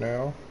with right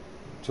now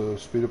to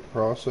speed up the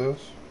process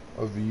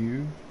of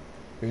you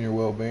and your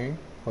well-being,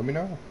 let me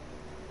know.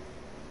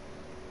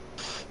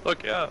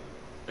 Look, yeah.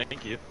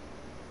 Thank you.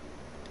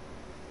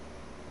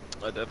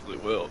 I definitely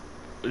will.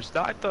 There's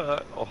not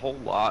a whole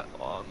lot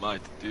on my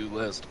to-do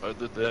list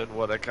other than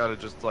what I kind of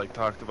just like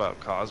talked about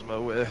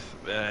Cosmo with,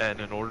 and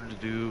in order to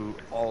do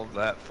all of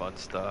that fun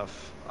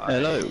stuff,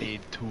 Hello. I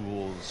need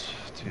tools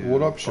to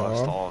What up, bust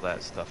Sean? all of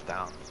that stuff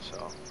down,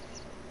 so.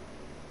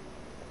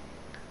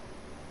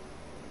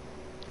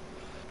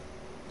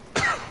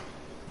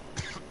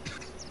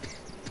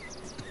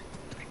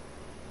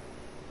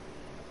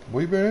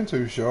 What you been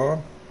into,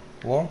 Sean?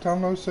 Long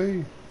time no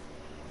see.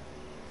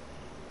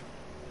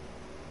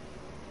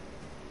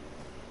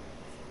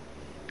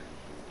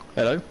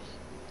 Hello?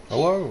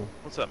 Hello.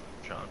 What's up,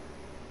 Sean?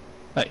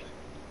 Hey.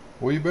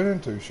 What you been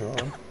into,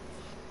 Sean?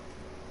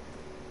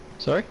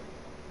 Sorry?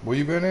 What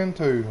you been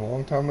into?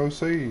 Long time no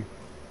see.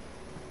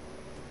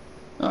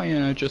 Oh, you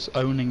know, just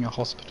owning a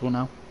hospital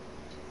now.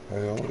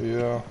 Hell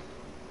yeah.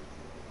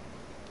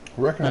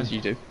 Reckon As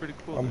you do. Pretty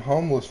cool. I'm dude.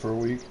 homeless for a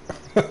week.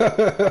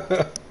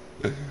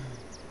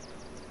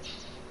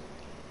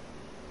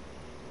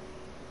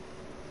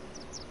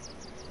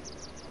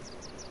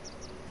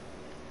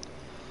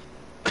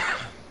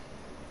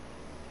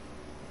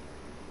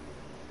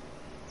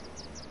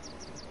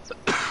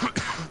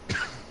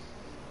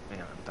 Man,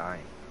 I'm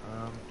dying.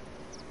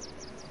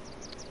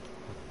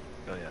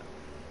 Oh yeah.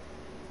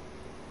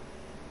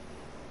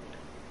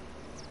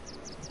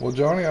 Well,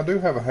 Johnny, I do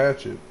have a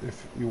hatchet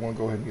if you want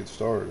to go ahead and get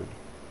started.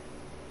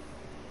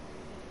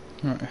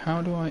 Right,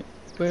 how do I...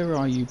 Where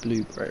are you,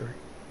 Blueberry?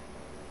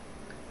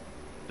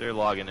 They're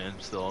logging in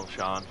still,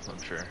 Sean,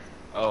 I'm sure.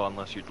 Oh,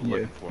 unless you're looking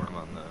Yeah. for them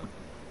on the...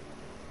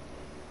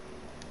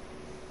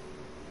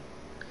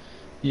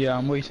 Yeah,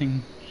 I'm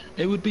waiting.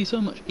 It would be so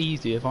much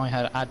easier if I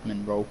had an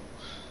admin role.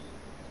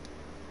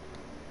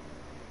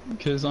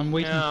 Because I'm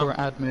waiting Yeah. for an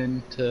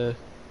admin to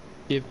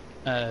give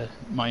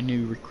my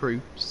new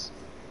recruits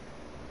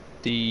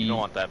the... You don't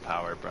want that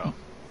power, bro.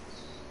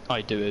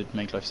 I do, it'd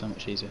make life so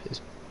much easier. It's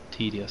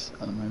tedious at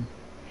the moment.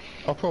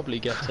 I'll probably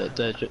get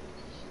it.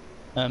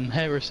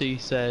 Heresy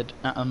said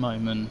at the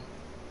moment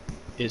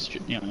is,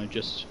 you know,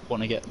 just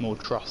want to get more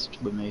trust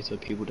with me so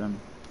people don't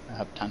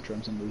have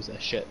tantrums and lose their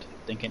shit.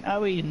 Thinking,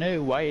 oh, he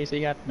knew, why is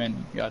he admin?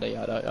 Yada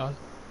yada yada.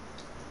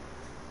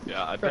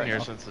 Yeah, I've Fair been here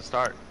enough. since the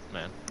start,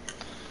 man.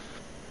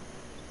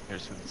 Here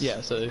since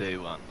Yeah, so day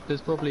one.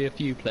 there's probably a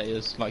few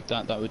players like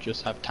that that would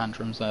just have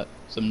tantrums that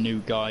some new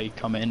guy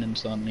come in and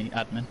suddenly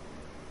admin.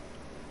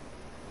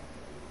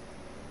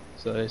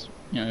 So it's,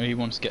 you know, he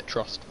wants to get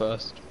trust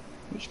first,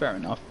 which fair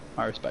enough.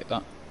 I respect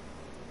that.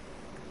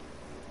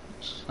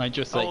 I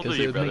just How say old are because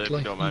you, it would brother, make if you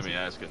life don't mind me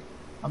easier. asking?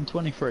 I'm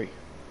 23.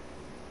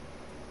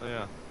 Oh,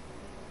 yeah.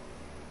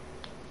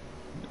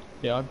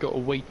 Yeah, I've got to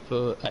wait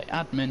for an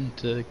admin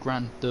to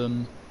grant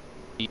them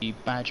the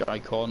badge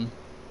icon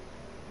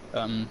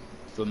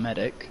for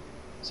medic,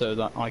 so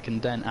that I can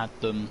then add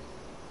them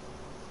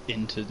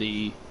into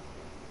the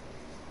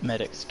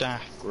medic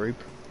staff group,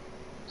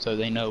 so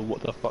they know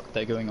what the fuck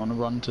they're going on a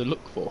run to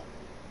look for,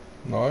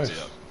 Nice.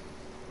 Yeah.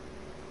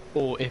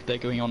 or if they're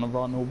going on a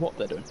run or what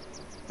they're doing.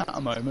 At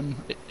the moment,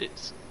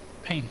 it's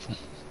painful.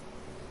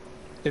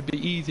 It'd be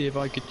easy if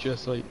I could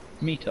just like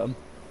meet them,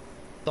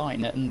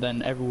 sign it, and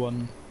then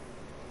everyone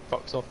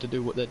fucks off to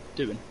do what they're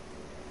doing.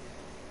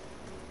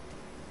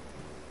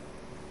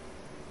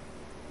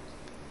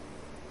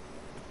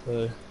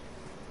 So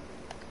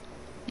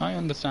I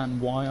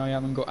understand why I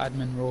haven't got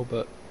admin role,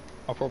 but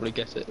I'll probably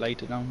get it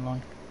later down the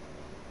line.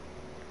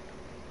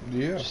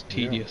 Yeah. Just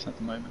tedious at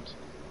the moment.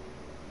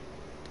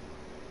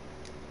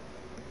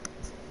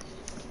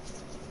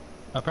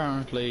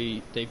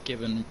 Apparently they've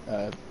given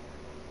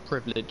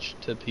privilege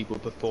to people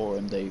before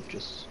and they've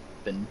just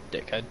been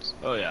dickheads.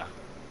 Oh, yeah.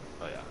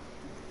 Oh, yeah.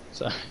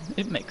 So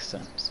it makes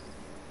sense.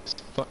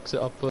 Just fucks it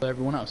up for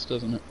everyone else,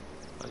 doesn't it?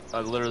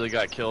 I literally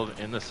got killed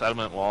in the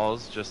settlement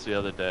walls just the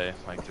other day,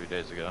 like 3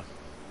 days ago.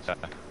 Yeah.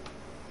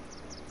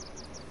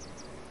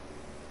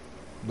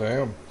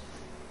 Damn.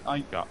 I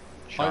Got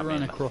I shot me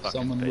ran in the across fucking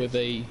someone face. with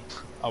a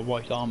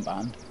white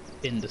armband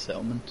in the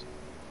settlement.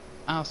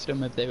 Asked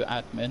them if they were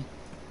admin.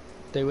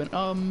 They went,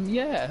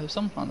 yeah,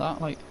 something like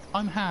that. Like,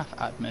 I'm half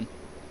admin.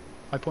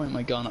 I point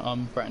my gun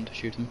at threatened to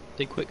shoot him.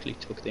 They quickly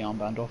took the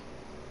armband off.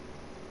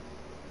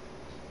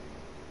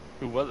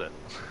 Who was it?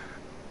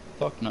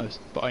 Fuck knows,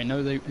 but I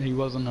know he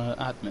wasn't an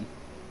admin.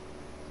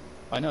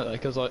 I know that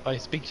because I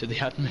speak to the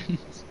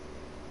admins.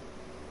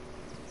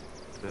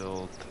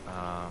 Build,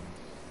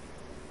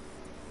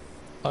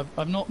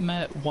 I've not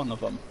met one of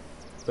them,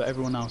 but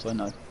everyone else I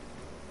know.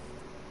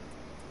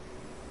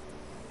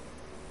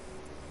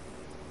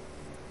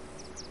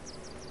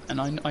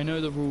 And I know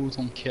the rules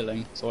on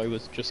killing, so I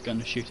was just going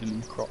to shoot him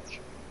in the crotch.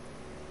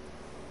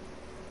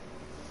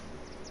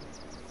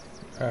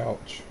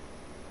 Ouch.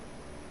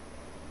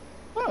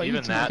 Well, Even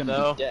he's not that gonna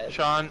though, be dead.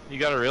 Sean, you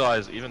gotta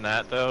realize, even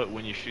that though,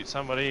 when you shoot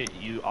somebody,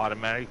 you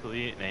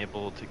automatically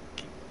enable to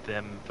give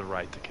them the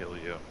right to kill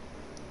you.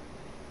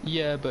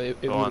 Yeah, but it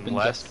So would have been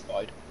unless-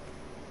 justified.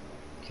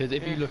 Because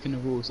if you look in the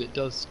rules, it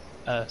does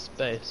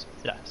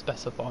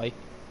specify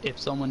if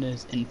someone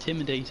is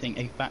intimidating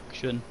a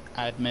faction,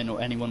 admin, or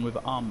anyone with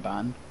an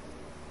armband,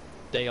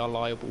 they are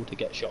liable to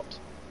get shot.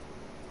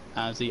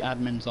 As the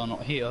admins are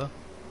not here,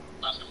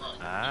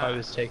 I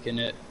was taking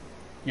it,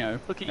 you know.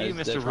 Look at you,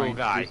 as they're Mr. Rule trying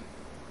to Guy. use-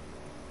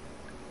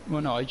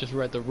 Well, no, I just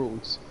read the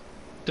rules.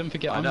 Don't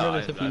forget, I I'm know,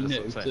 relatively that's what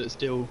new, I'm so saying. it's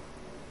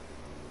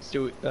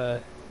still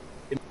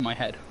in my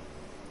head.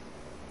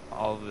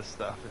 All of this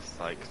stuff is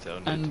like so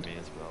new And- to me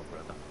as well,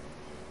 brother.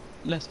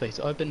 Let's face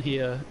it, I've been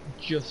here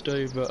just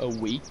over a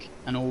week,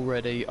 and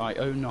already I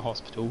own a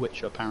hospital,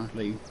 which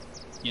apparently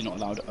you're not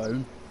allowed to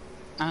own,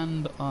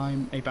 and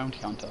I'm a bounty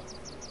hunter.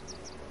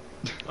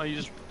 Oh,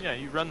 you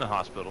run the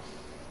hospital.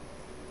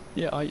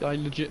 Yeah, I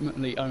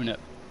legitimately own it.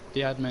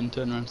 The admin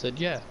turned around and said,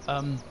 yeah,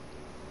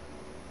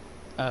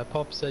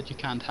 Pop said you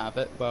can't have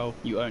it, well,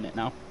 you own it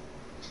now.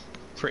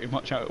 Pretty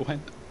much how it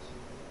went.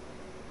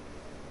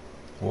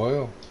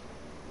 Well,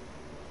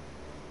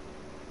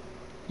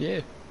 Yeah.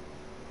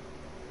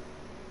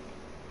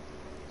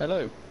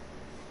 Hello.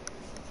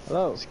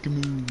 Hello.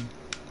 Skamoo.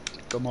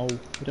 Skamole.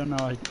 I don't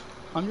know,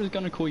 I'm just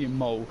gonna call you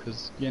Mole,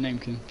 because your name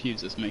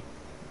confuses me.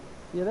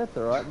 Yeah, that's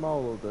alright.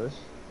 Mole will do.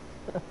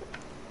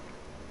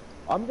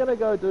 I'm gonna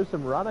go do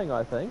some running,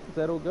 I think. Is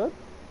that all good?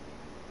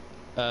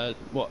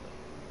 What?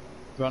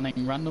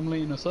 Running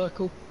randomly in a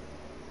circle?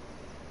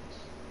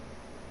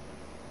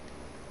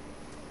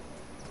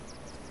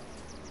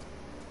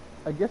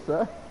 I guess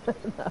so.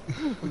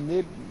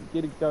 Mid,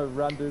 go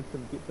run, get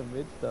some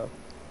mid stuff.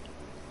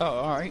 Oh,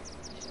 alright.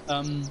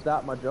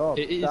 Start my job.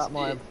 Start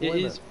my it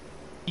employment. is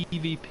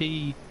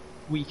PvP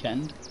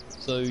weekend,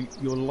 so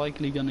you're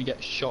likely going to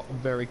get shot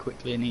very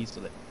quickly and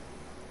easily.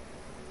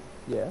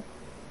 Yeah.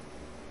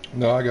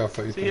 no, I got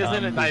faith See, in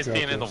isn't you. it nice You got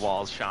being in the this.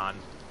 walls, Sean?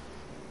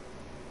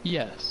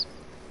 Yes.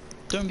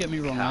 Don't get me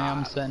wrong, I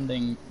am God.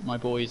 sending my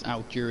boys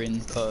out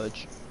during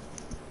Purge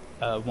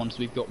once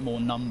we've got more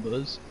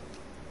numbers,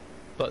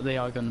 but they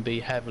are going to be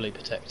heavily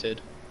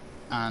protected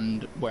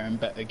and wearing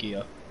better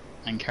gear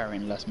and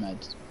carrying less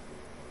meds.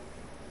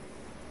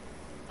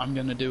 I'm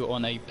going to do it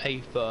on a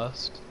pay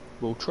first.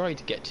 We'll try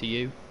to get to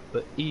you,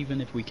 but even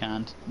if we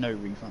can't, no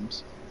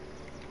refunds.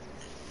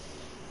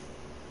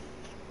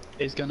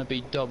 It's going to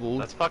be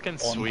doubled. That's fucking on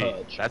sweet.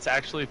 Purge. That's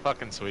actually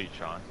fucking sweet,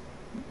 Sean.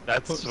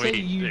 That's But sweet, say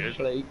dude.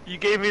 usually, You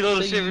gave me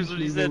little say shivers when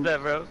you usually said we'll-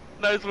 that, bro.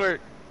 Nice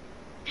work.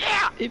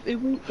 Yeah! if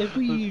we Let's go,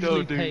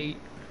 usually dude. pay,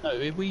 no,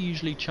 if we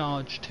usually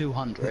charge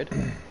 200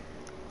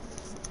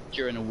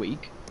 during a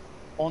week,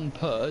 on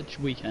Purge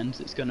weekends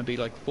it's going to be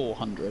like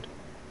 400,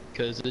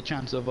 because the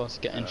chance of us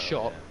getting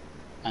shot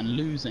and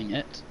losing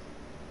it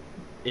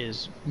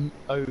is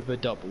over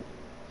double,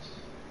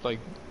 like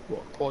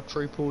what,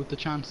 quadruple the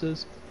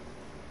chances,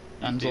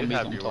 and You do zombies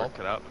have on your top. work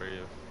cut out for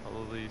you.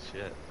 Holy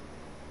shit.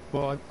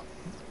 Well,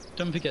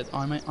 don't forget,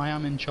 I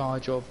am in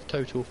charge of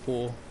total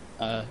 4,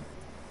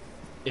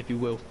 if you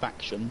will,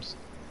 factions,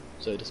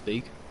 so to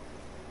speak.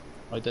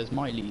 Like, there's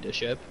my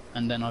leadership,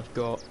 and then I've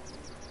got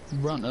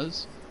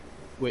runners,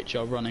 which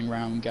are running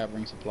around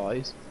gathering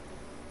supplies,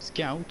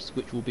 scouts,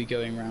 which will be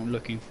going around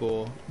looking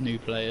for new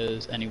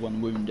players, anyone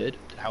wounded,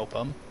 to help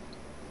them,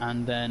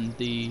 and then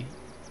the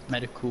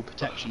medical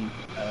protection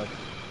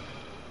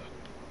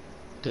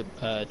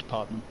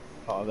department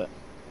part of it,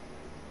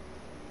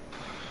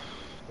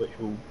 which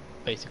will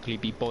basically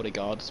be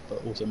bodyguards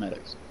but also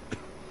medics.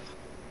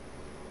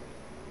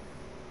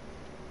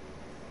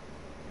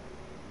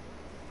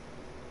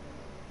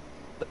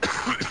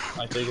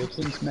 I figured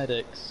since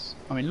medics,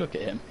 I mean look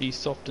at him, he's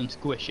soft and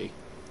squishy.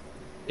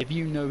 If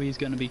you know he's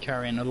going to be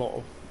carrying a lot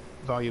of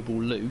valuable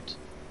loot,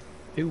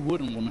 who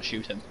wouldn't want to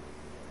shoot him?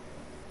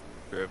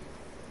 True.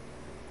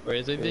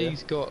 Whereas if Yeah.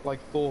 he's got like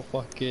 4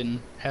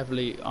 fucking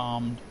heavily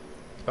armed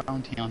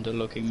bounty hunter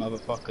looking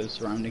motherfuckers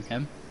surrounding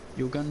him,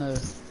 you're gonna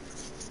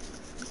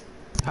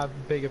have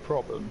bigger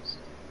problems.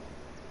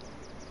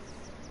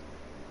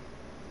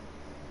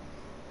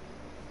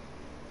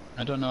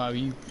 I don't know how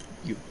you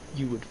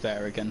would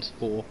fare against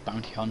 4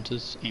 bounty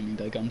hunters aiming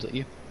their guns at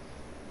you.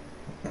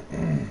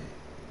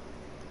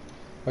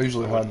 I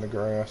usually hide in the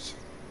grass.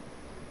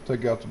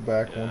 Take out the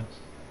back Yeah. one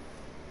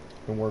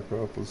and work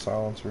up with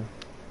silencer.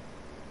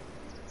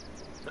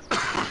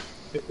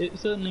 It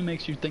certainly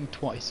makes you think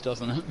twice,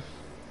 doesn't it?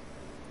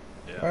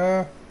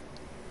 Yeah.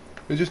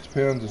 It just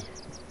depends.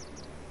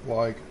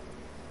 Like,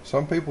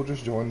 some people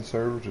just join the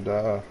server to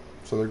die,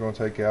 so they're going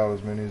to take out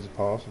as many as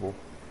possible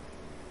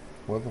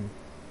with them.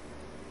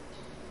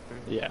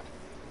 Yeah.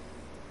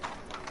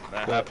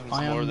 That Well, happens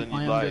I more am- than I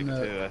you'd am like,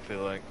 gonna- too, I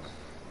feel like.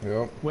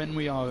 Yep. When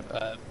we are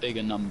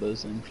bigger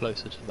numbers and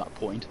closer to that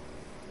point,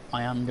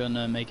 I am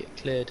gonna make it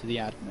clear to the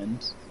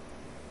admins,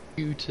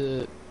 due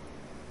to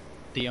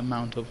the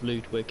amount of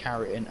loot we're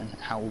carrying and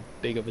how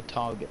big of a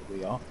target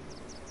we are.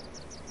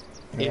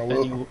 Yeah, If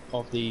well, any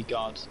of the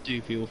guards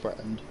do feel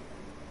threatened,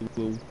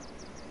 we will,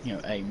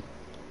 aim.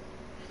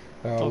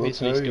 I will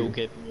Obviously, tell still you,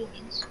 give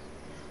warnings.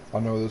 I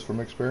know this from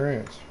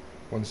experience.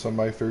 When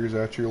somebody figures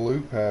out your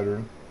loot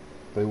pattern,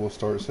 they will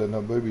start setting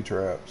up booby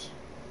traps.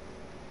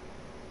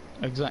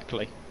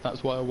 Exactly.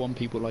 That's why I want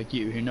people like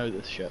you who know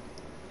this shit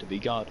to be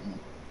guarding them.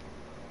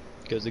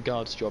 Because the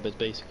guard's job is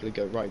basically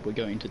go, right, we're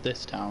going to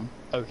this town,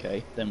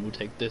 okay, then we'll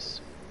take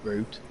this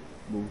route,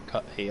 we'll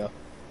cut here,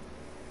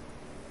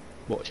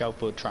 watch out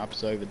for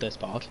traps over this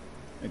part,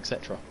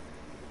 etc.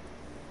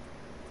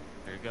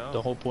 There you go.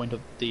 The whole point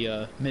of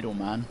the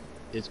middleman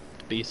is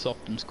to be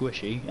soft and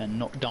squishy and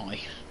not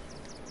die.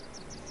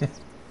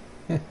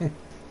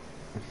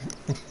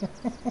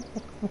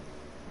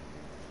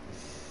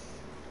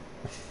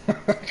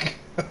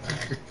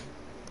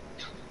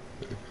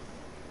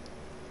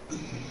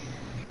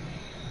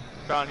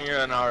 John, you're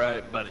an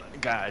alright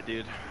guy,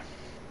 dude.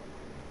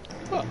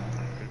 What?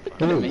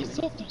 Look at me,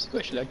 soft and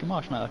squishy like a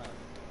marshmallow.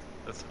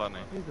 That's funny.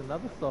 Here's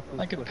another soft.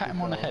 I could pat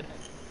him on the head.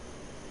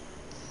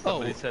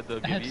 Somebody said they'll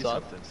a give head you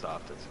sod. something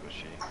soft and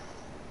squishy.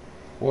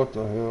 What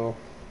the hell?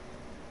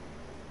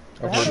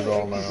 I've How heard do it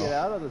all we get now.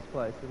 out of this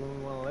place when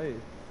we want to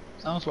leave?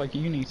 Sounds like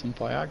you need some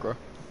Viagra.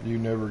 You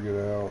never get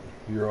out.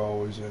 You're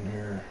always in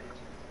here.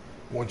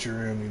 Once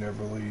you're in, you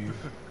never leave.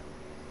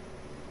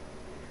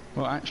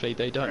 Well, actually,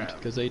 they don't,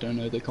 because they don't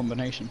know the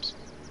combinations.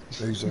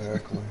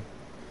 Exactly.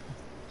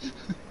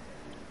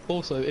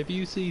 Also, if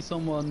you see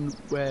someone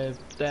wear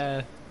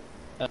their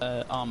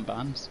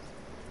armbands,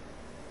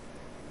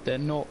 they're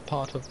not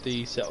part of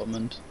the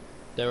settlement.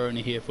 They're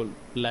only here for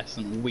less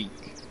than a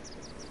week,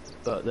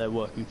 but they're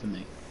working for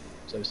me,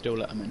 so still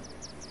let them in.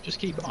 Just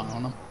keep an eye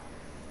on them.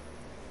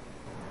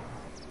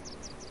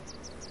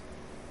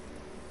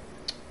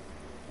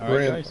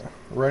 Alright, guys.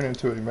 Ran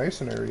into a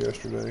masonry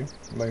yesterday.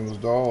 His name was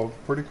Dog.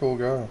 Pretty cool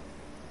guy.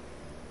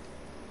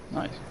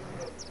 Nice.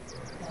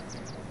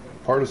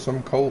 Part of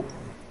some cult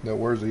that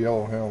wears a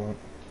yellow helmet.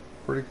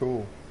 Pretty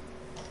cool.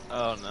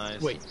 Oh,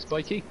 nice. Wait,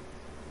 Spiky?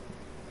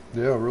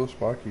 Yeah, real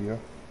spiky, yeah.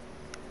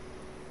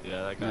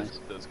 Yeah,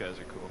 those guys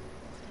are cool.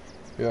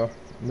 Yeah,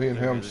 me and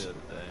They were him. the other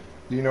day.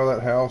 Do you know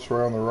that house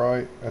right on the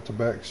right at the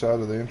back side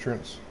of the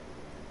entrance?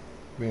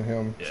 Me and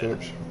him Yeah.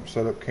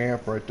 set up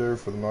camp right there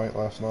for the night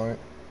last night.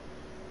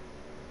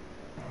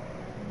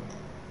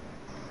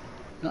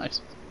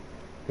 Nice.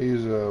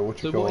 He's what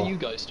you So call? what are you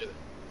guys doing?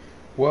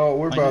 Well,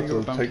 we're I know about you're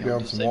a to bounty take down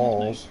hunter, some same as me.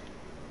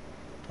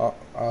 walls.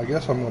 I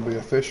guess I'm gonna be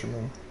a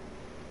fisherman.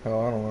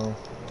 Hell, I don't know.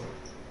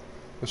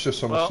 It's just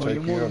so much Well, to Well,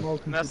 take you're more than in.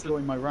 welcome That's to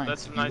join my ranks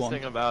That's the if you nice want.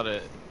 thing about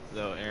it,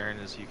 though, Aaron,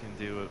 is you can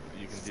do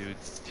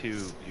two.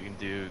 You can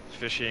do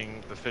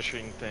the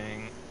fishing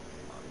thing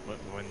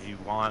when you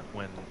want,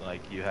 when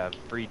like you have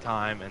free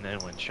time, and then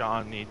when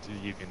Sean needs you,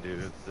 you can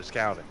do the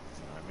scouting.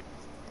 You know what I mean?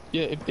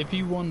 Yeah, if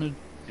you want to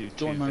Do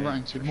join two my things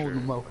ranks, you're for more than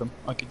sure. welcome.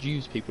 I could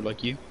use people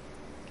like you.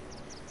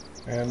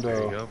 And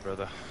There you go,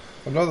 brother.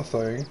 another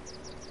thing,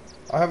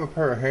 I have a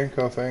pair of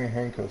handcuff and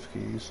handcuff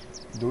keys.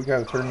 Do we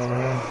gotta turn them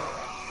in?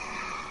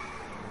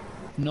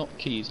 Not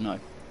keys, no.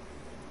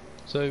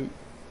 So,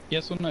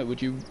 yes or no?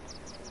 Would you?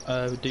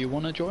 Do you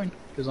want to join?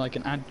 Because I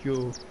can add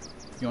your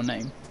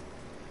name.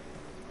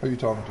 Who you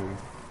talking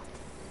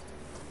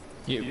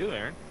to? You.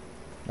 Aaron.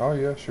 Oh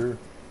yeah, sure.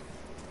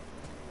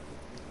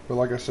 But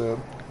like I said,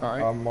 All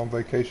right. I'm on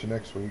vacation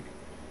next week,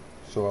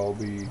 so I'll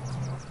be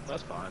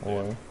That's fine. Dude.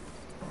 away.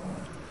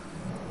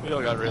 We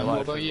all got real And life.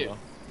 what about as you?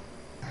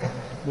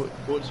 well.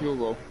 What's your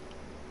role?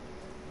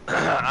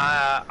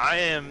 I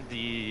am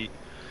the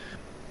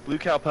Blue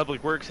Cow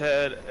Public Works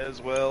head,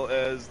 as well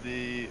as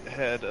the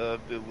head of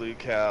the Blue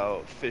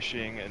Cow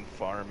Fishing and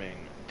Farming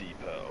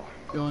Depot.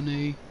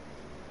 Johnny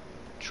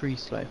Tree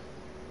Slayer.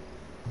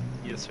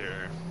 Yes,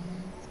 sir.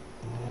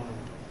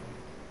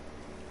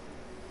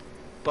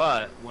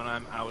 But when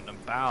I'm out and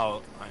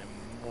about,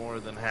 I'm more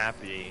than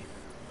happy.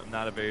 I'm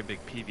not a very big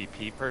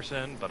PvP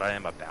person, but I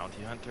am a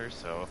bounty hunter,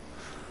 so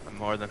I'm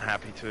more than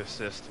happy to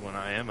assist when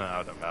I am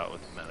out and about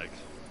with the medics.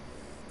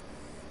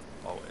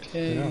 Always.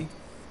 Okay. Yeah.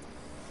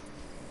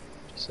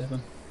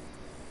 7.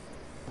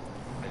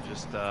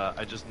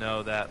 I just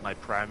know that my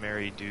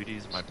primary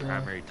duties, my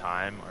primary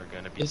time, are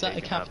going to be Is that a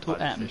taken capital up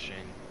by M? fishing.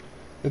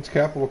 It's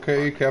capital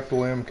K,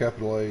 capital M,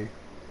 capital A.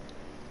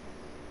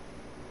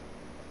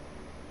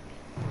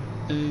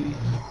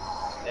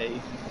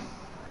 A.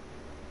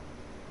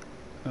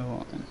 Oh,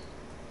 what then?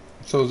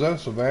 So is that a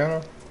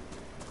Savannah?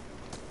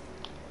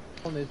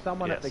 And there's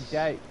someone at the Yes.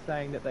 gate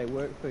saying that they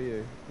work for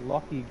you.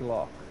 Locky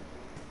Glock.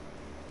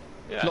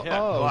 Yeah, Lo-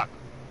 yeah, oh. Glock.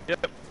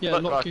 Yep. Yeah,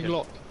 Glock, Locky yeah.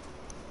 Glock.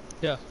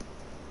 Yeah.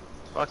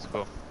 Glock's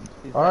cool.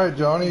 He's All right, like-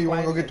 Johnny, you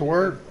wanna go complaining get to that you've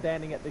work? been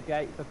standing at the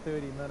gate for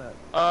 30 minutes.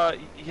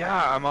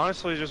 Yeah, I'm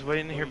honestly just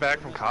waiting to hear back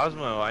from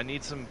Cosmo. I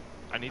need some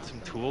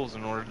tools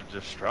in order to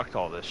destruct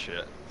all this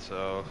shit.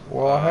 So.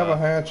 Well, I have a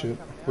hatchet.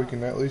 We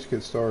can at least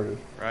get started.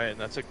 Right, and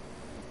that's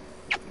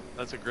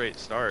a great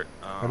start.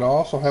 And I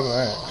also have an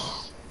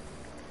axe.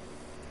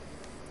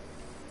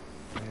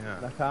 Yeah.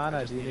 I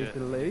Nakana, just do you need need it. to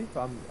leave?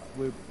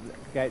 We're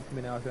gates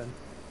Minarkan.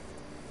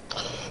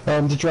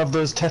 Did you have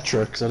those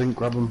Tetra? Because I didn't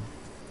grab them.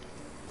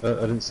 I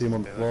didn't see them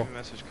on the Okay, floor. let me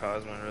message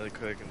Cosman really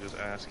quick and just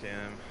ask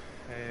him,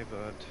 hey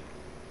bud.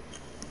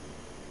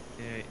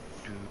 Hey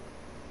dude.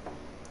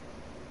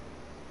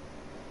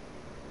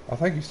 I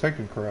think he's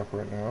taking crap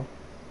right now.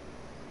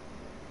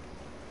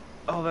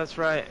 Oh, that's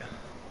right.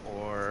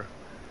 Or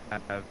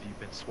have you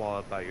been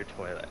swallowed by your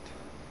toilet?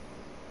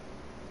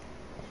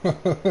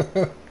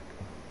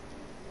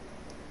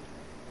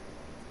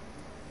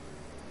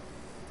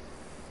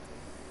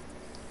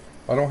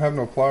 I don't have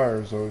no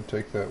pliers though to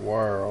take that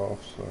wire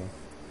off, so.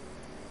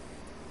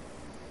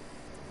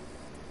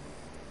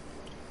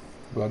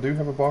 But I do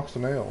have a box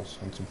of nails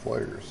and some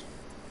flares.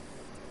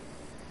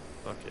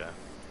 Fuck yeah.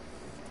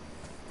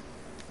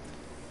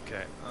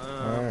 Okay.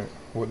 Alright,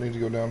 what needs to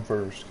go down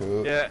first,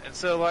 cuz? Yeah, and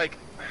so like,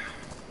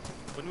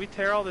 when we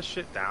tear all this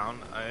shit down,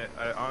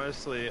 I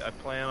honestly, I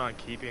plan on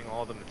keeping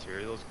all the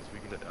materials because we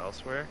can get it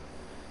elsewhere.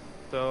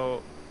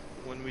 So,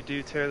 when we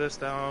do tear this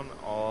down,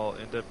 I'll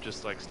end up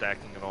just like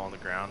stacking it all on the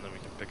ground, then we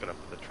can pick it up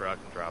with the truck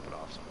and drop it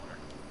off somewhere.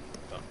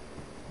 So.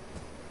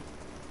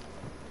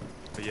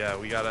 But yeah,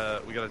 we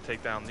gotta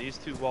take down these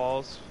two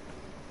walls,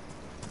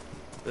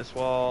 this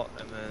wall,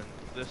 and then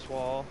this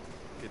wall.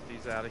 Get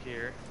these out of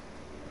here.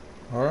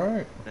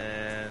 Alright.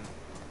 And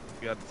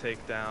we got to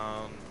take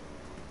down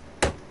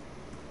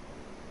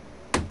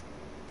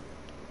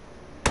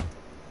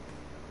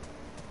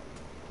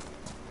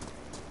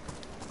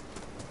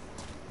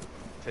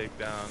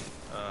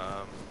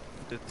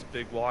this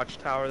big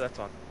watchtower that's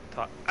on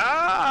top.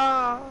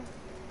 Ah!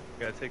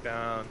 We gotta take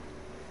down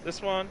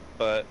this one,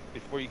 but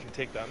before you can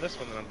take down this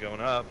one that I'm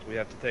going up, we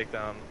have to take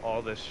down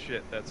all this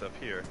shit that's up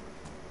here.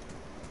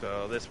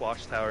 So this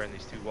watchtower and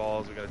these two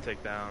walls we gotta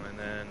take down, and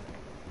then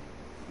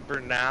for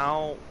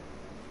now,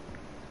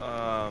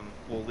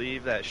 we'll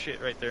leave that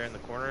shit right there in the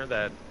corner,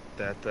 that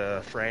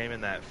frame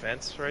and that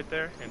fence right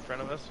there in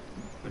front of us.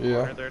 The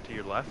corner there to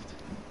your left.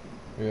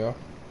 Yeah.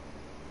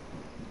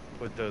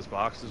 With those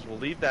boxes. We'll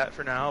leave that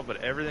for now, but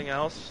everything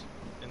else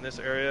in this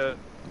area,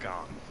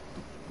 gone.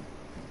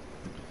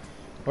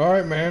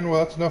 Alright, man.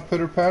 Well, that's enough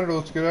pitter patter.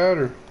 Let's get at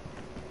her.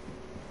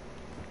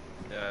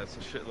 Yeah, it's a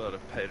shitload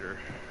of patter.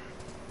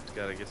 Just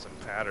gotta get some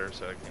patter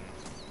so I can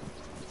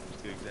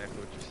do exactly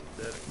what you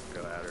said.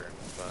 Go at her,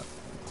 but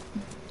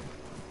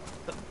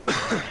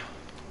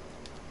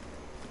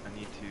I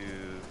need to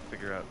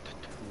figure out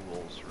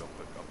tools real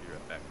quick. I'll be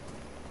right back.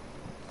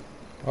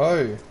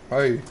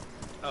 Hey.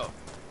 Oh.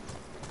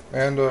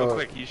 And, real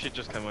quick, you should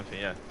just come with me,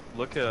 yeah.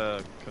 Look,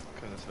 come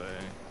this way.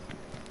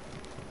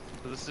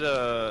 So this is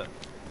a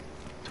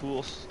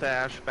tool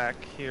stash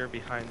back here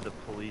behind the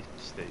police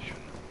station.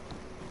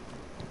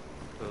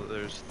 So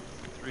there's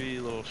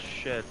 3 little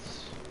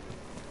sheds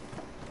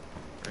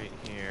right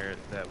here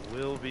that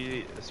will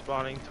be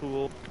spawning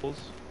tools.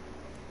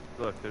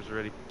 Look, there's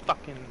already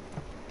fucking...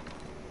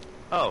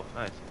 Oh,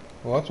 nice.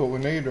 Well, that's what we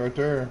need right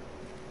there.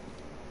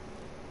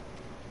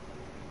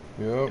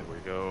 Yep. There we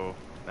go.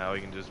 Now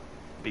we can just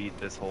beat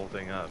this whole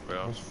thing up,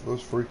 bro.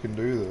 Let's freaking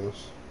do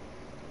this.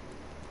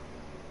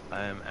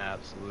 I am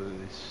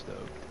absolutely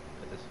stoked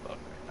at this fuck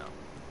right now.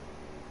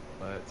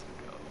 Let's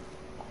go.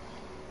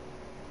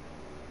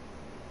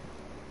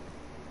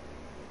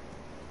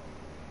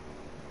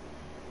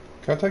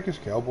 Can I take this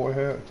cowboy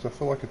hat? Because I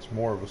feel like it's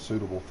more of a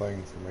suitable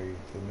thing for me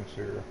than this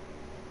here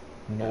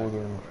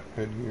northern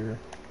headgear.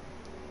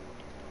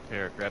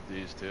 Here, grab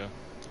these too.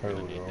 There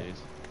You're we gonna need go.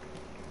 these.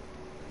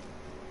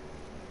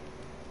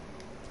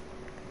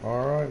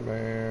 Alright,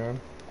 man.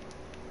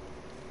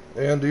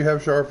 And do you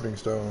have sharpening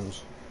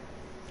stones?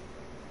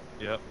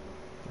 Yep.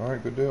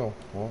 Alright, good deal.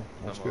 Well,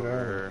 let's get at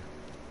her.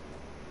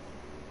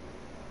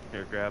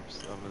 Here, grab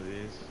some of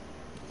these.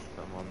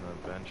 Some on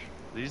the bench.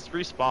 These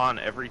respawn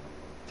every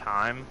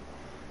time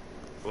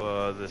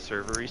the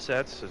server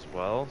resets as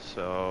well,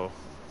 so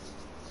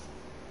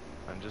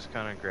I'm just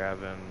kind of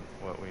grabbing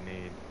what we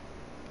need.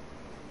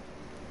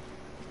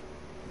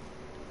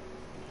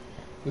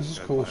 This is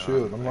cool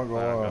shit, I'm not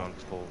gonna lie. Going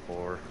full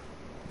bore.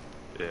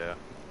 Yeah.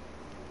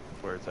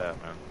 Where it's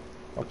at, man.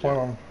 I plan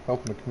on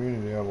helping the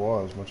community out a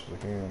lot as much as I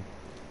can.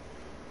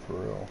 For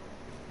real.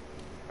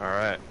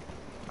 Alright.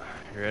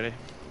 You ready?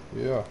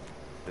 Yeah.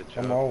 Good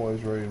job. I'm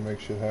always ready to make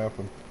shit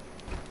happen.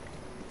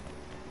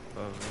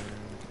 Oh,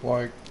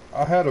 like,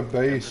 I had a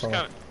base on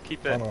I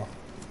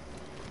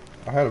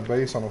had a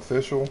base on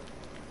Official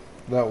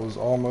that was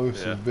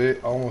almost as big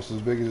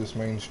as this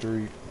main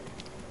street.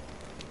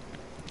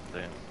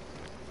 Damn.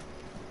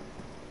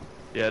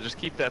 Yeah, just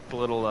keep that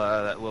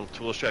little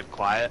tool shed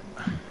quiet,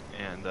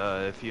 and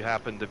if you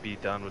happen to be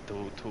done with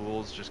the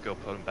tools, just go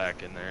put them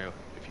back in there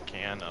if you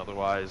can.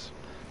 Otherwise,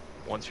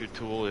 once your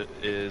tool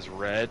is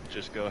red,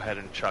 just go ahead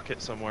and chuck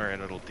it somewhere,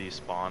 and it'll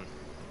despawn.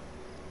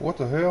 What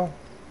the hell?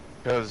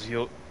 Because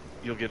you'll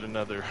get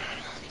another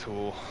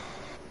tool.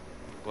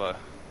 What?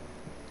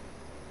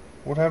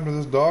 What happened to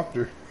this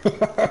doctor?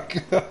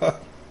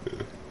 God.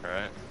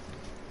 Right.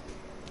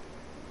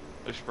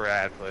 They're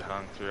sporadically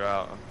hung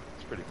throughout.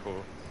 It's pretty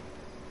cool.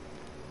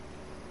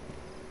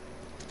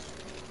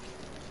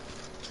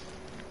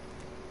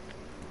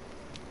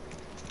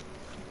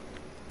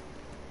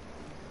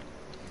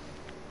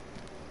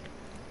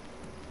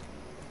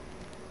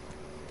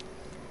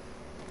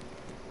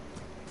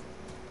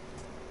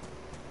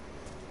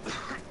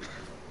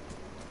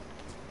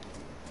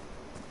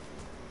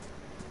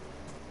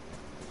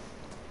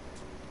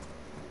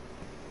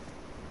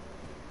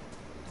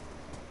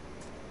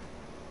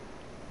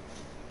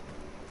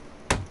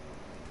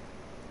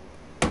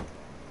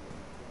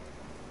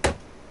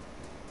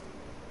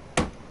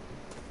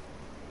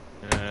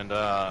 and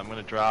I'm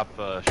gonna drop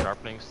a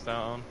sharpening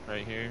stone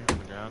right here on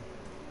the ground.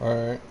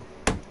 Alright.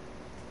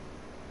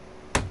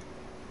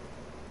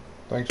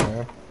 Thanks,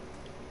 man.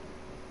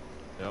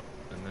 Yep,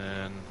 and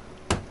then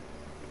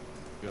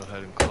go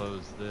ahead and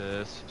close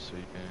this so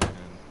you can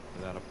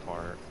put that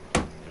apart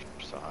on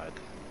your side.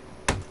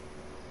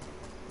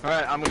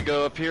 Alright, I'm gonna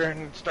go up here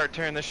and start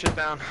tearing this shit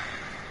down.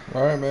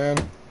 Alright, man.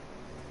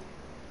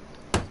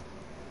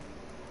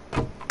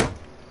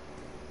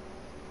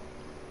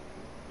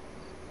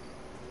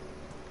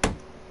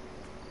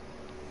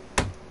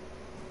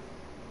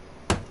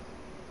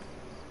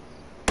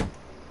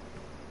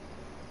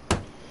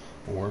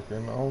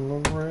 Working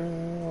on the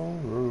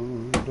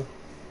railroad.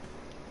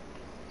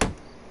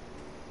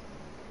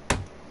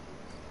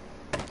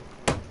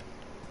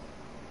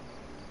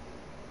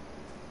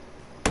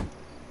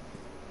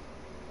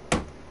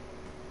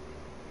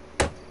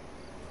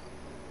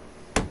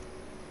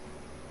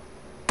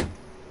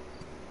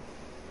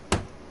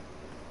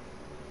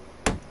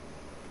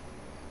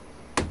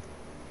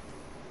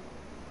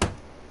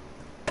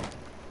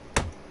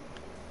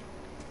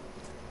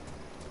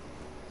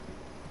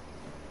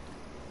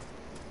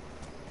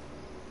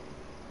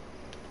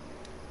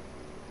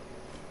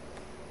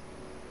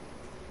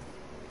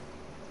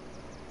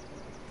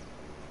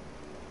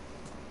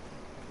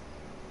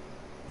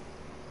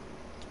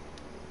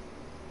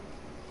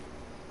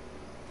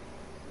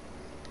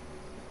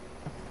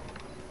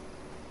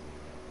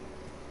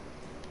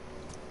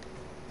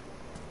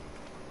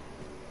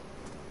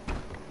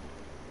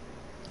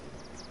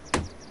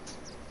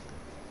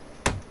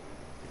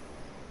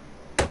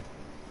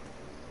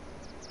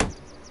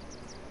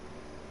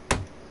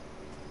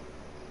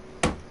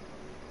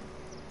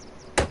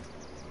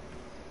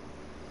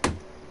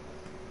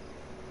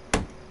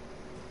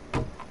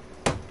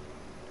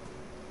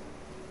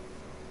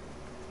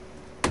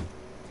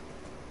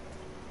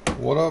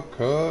 What up,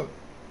 Cut?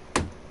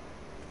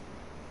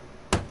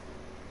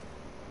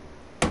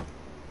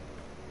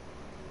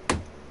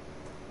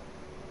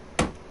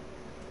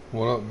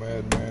 What up,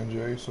 Madman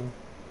Jason?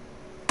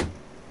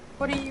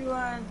 What are you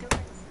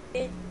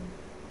doing?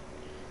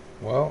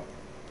 Well,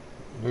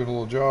 doing a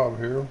little job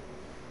here.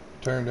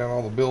 Tearing down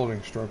all the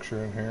building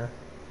structure in here.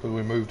 Because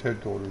we moved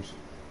headquarters.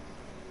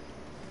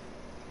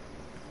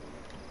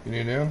 You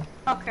need in?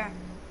 Okay.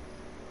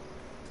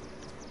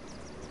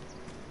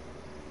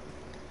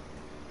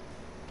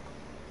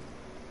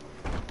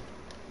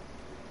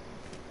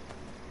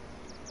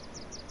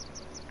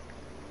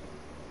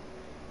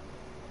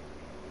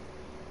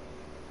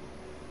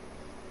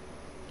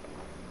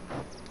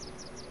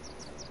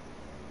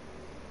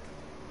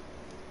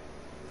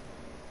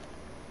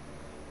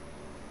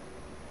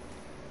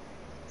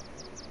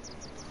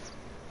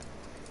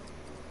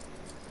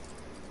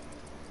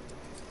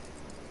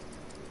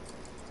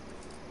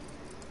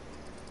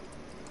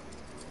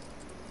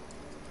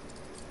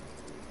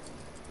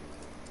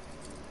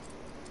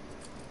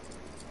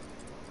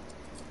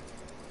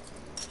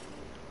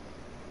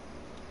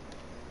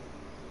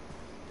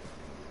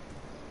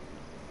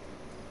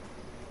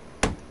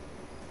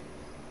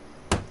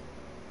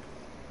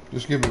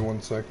 Just give me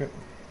 1 second.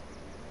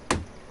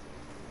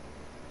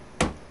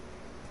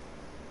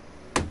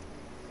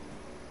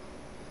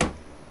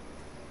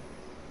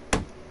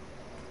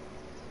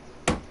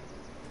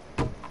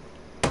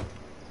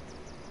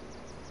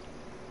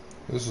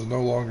 This is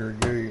no longer a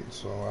gate,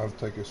 so I have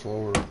to take a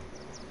slower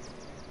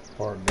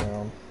part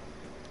down.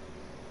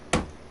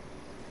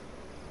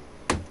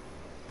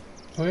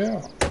 So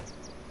yeah,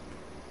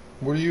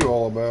 what are you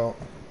all about?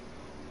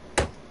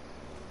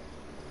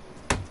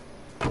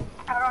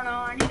 I don't know.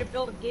 I need to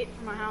build a gate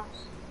for my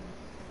house.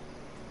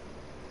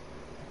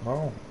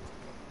 Oh.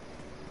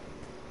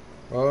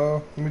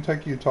 Let me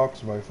take you to talk to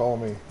somebody. Follow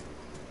me.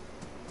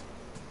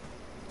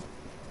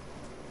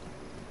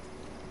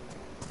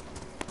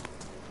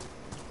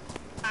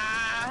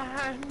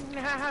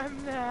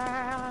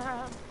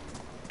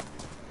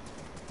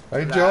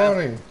 Hey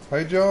Johnny.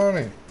 Hey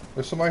Johnny.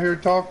 There's somebody here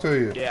to talk to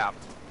you. Yeah.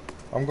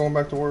 I'm going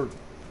back to work.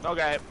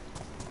 Okay.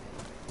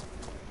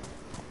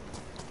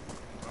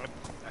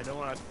 I don't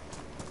want to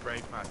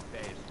break my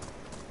face.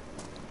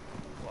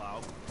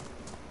 Wow.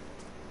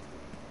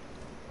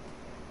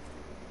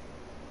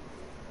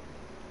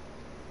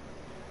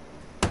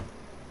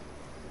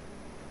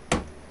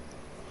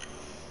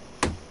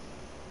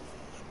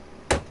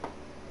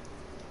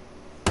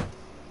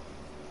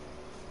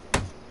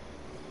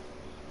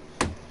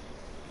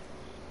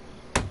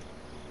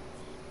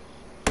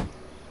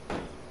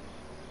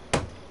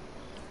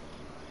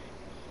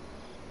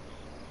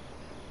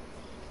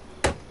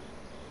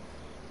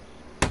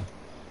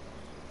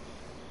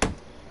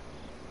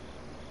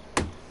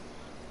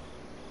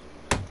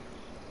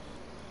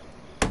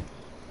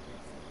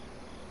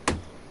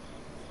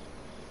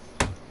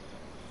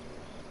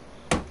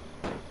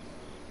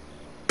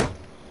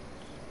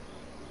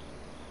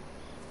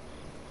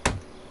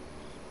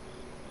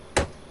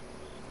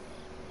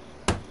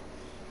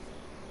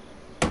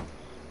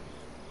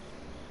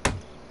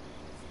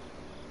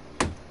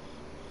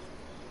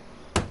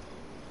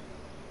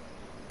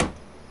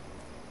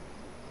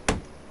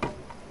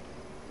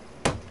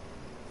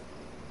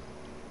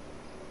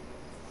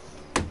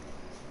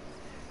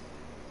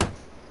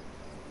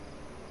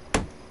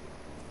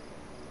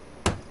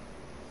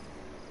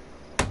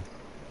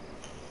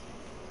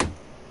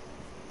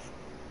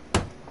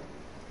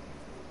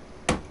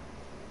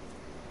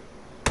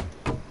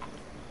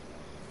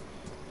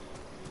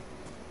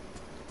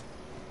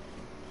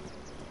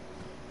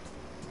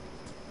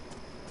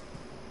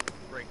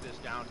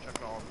 down, chuck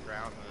it all on the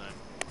ground, and then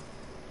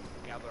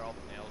gather all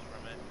the nails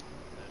from it.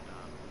 And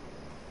then,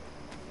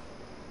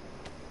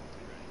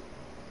 be ready.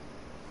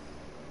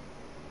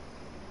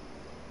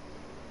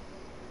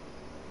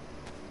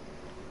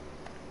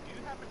 Do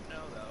you happen to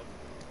know, though,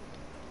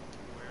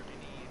 where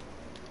any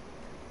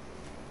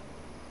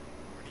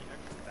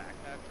extra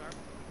backpacks are?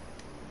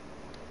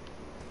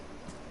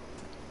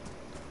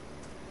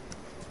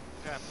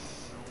 Okay.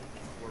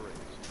 No worries.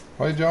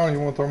 Hey John, you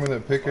want to throw me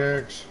that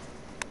pickaxe?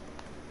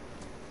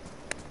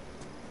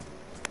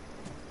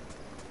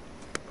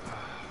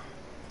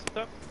 What's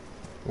up?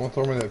 You want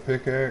to throw me that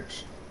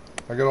pickaxe?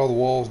 I got all the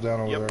walls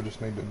down over Yep. there. I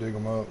just need to dig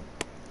them up.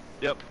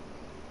 Yep.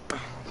 1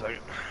 second.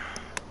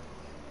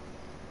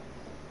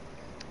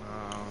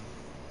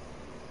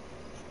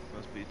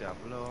 Must be down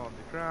below on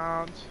the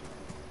ground.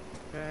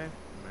 Okay.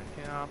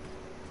 Right camp.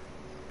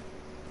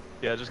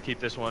 Yeah, just keep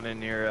this one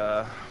in your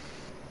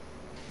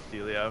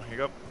dealio. Here you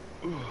go.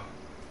 Ooh.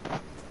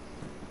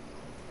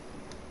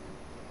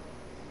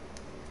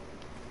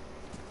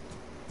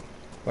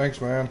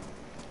 Thanks, man.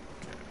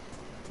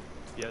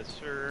 Yes,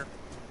 sir.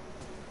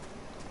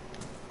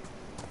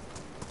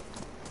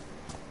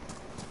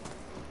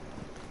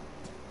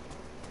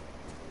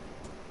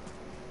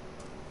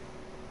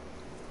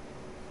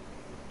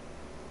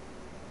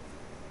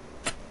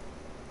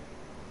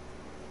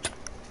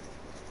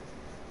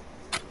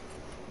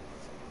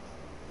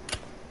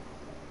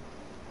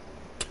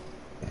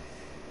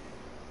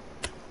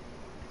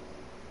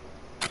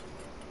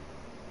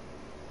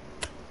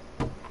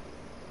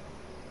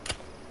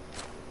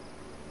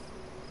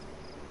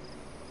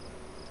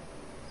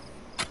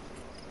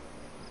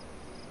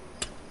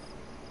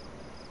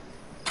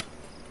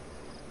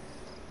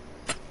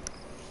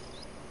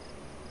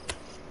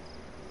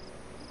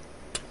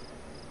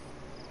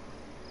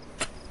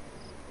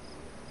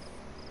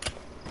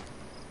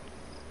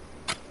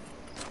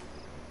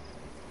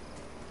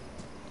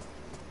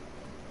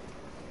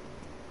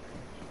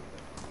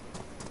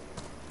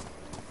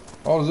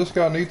 Oh, does this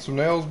guy need some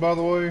nails, by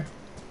the way?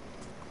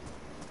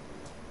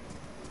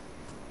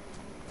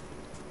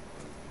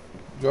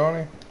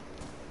 Johnny?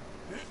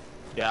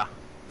 Yeah.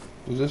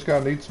 Does this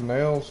guy need some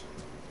nails?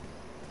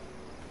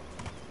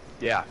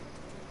 Yeah.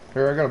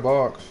 Here, I got a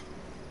box.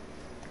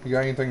 You got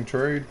anything to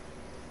trade?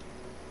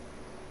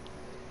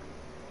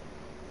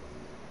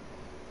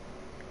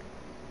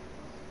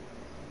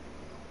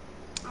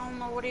 I don't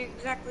know, what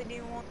exactly do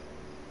you want?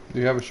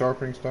 Do you have a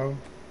sharpening stone?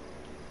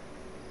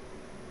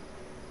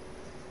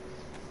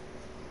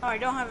 Oh, I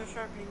don't have a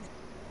sharpening.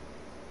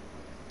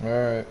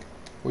 Alright.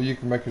 Well, you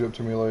can make it up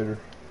to me later.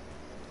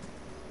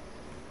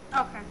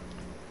 Okay.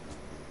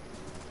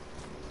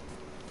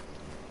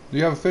 Do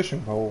you have a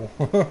fishing pole?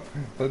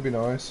 That'd be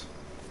nice.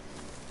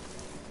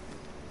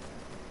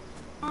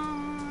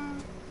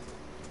 I'm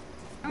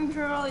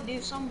sure I do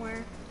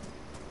somewhere.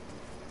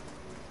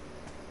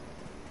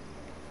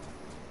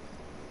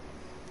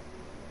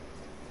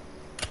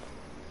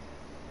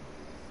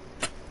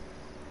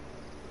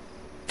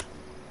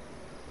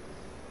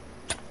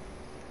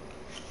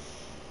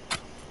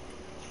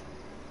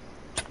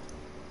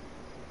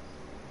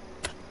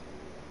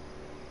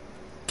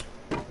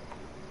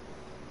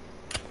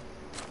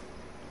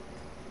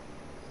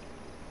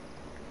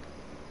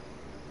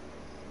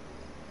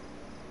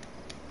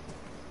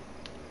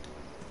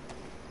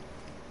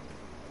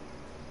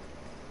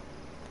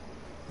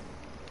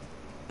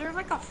 There's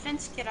like a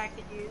fence kit I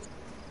could use.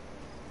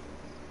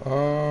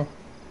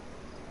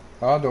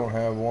 I don't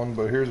have one,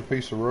 but here's a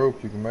piece of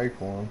rope. You can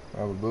make one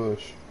out of a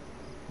bush.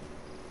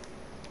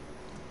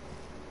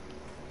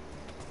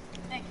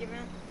 Thank you,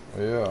 man.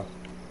 Yeah.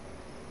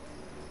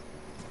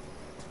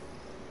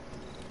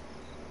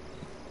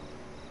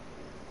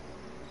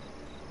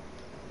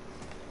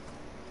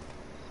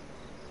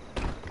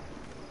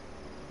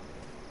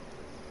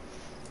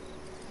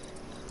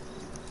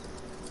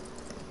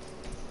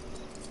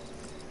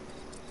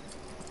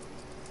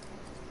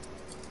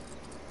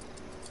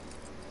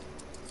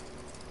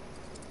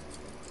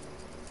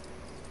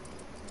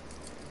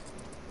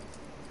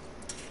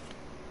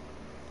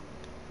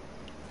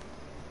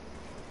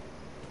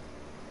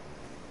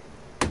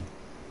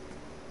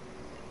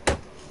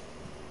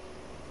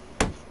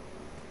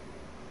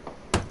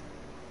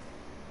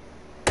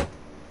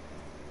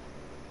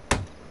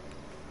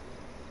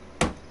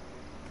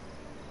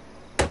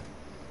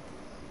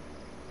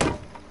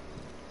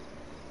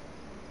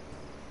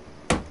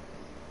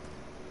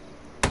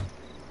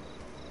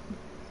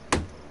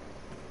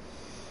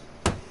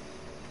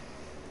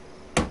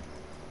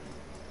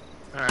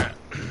 Alright.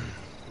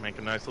 Make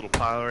a nice little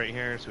pile right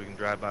here so we can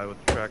drive by with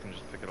the truck and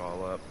just pick it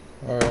all up.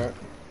 Alright.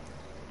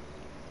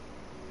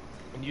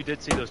 And you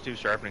did see those 2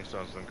 sharpening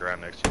stones on the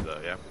ground next to you,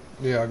 though, yeah?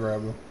 Yeah, I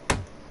grabbed them.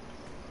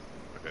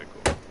 Okay,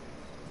 cool.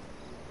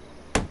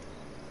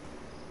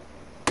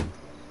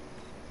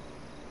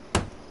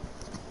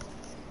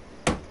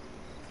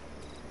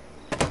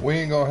 We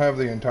ain't gonna have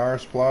the entire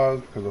supplies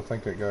because I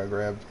think that guy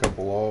grabbed a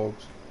couple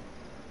logs.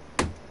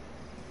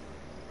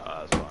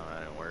 That's fine. I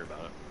didn't worry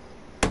about it.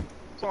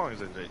 As long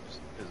as it just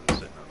isn't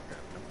sitting on the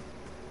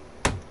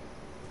ground.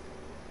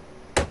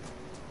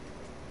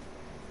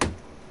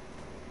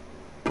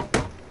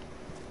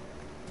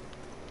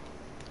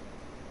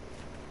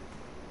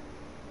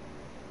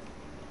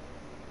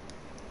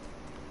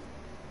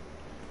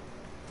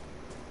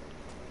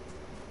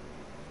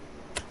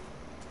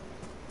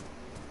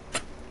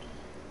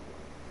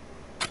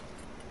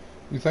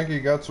 You think he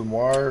got some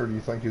wire, or do you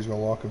think he's gonna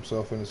lock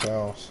himself in his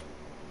house?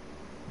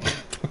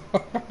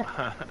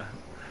 I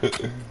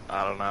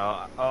don't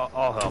know.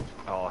 I'll help.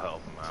 I'll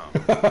help him out.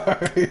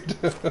 Alright.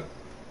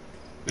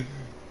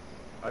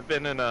 I've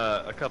been in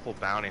a couple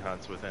bounty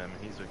hunts with him.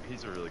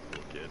 He's a really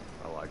cool kid.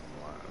 I like him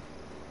a lot.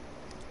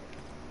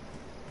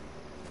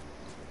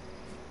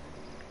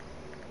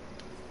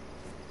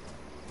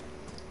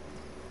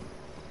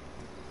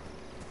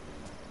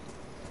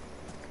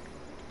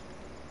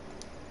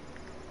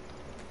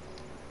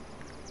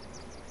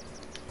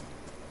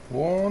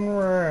 One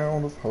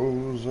round of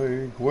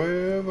Jose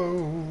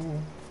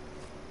Cuervo.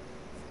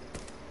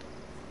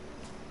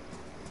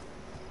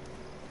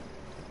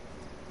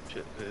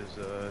 Shit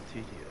is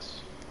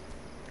tedious.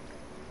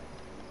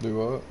 Do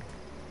what?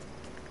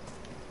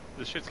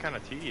 This shit's kind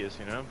of tedious,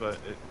 you know, but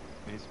it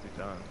needs to be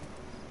done.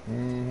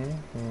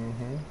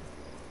 Mm-hmm.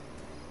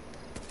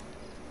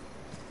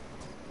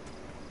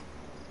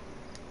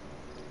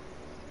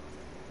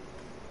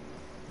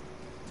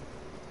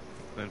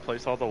 Then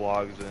place all the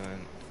logs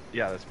in.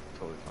 Yeah, that's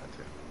totally fine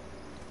too.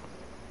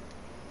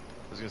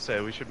 I was gonna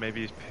say we should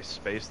maybe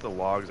space the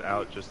logs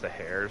out just a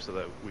hair so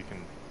that we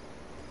can.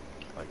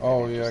 Like,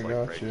 Oh yeah, just, I like,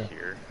 got right you.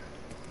 Here.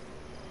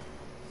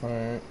 All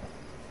right.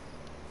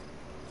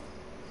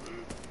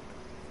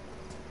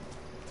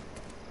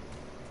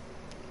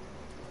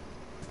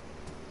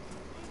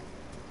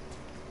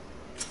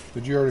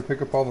 Did you already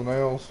pick up all the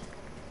nails?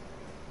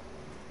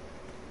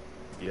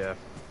 Yeah.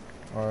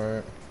 All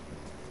right.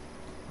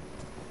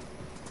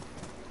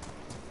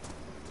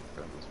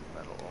 Grab this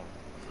metal.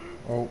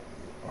 Oh,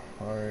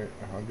 all right.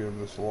 I'll give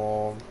this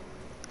log.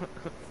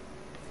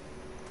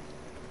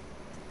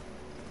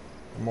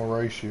 I'm gonna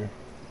race you.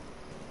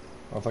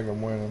 I think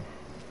I'm winning.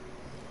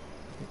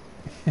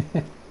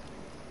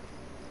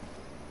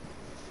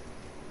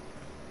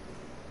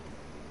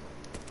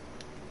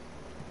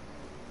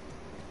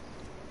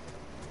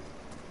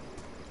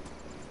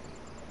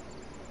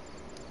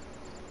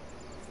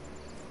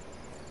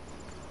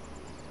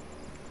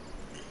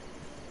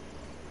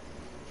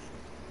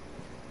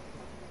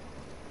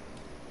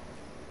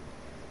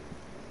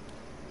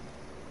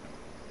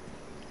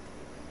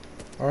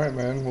 Alright,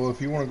 man. Well,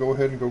 if you want to go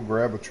ahead and go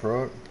grab a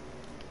truck,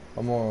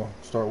 I'm going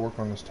to start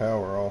working on this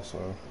tower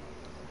also.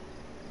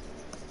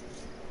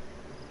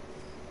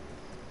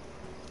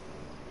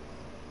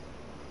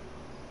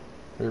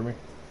 Hear me?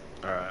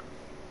 Alright.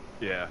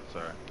 Yeah,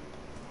 sorry.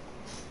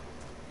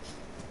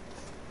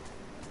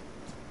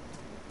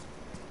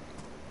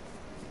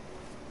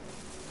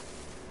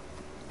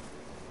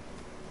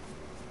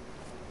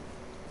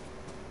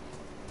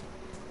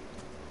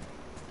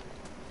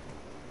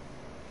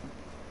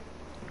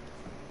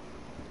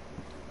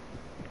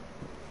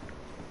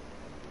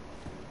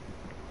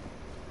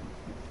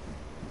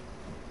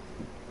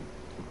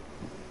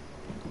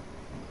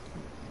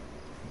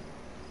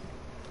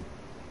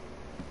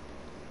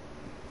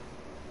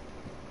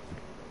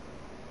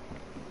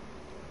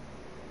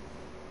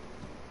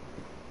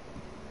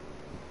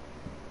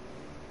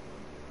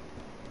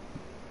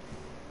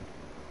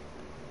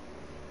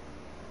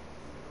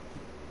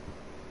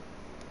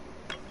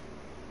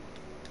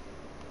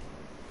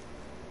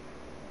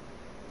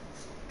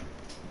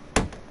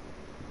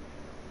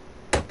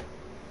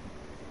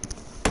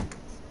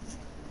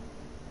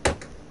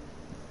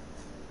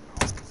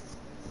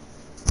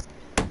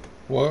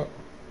 What?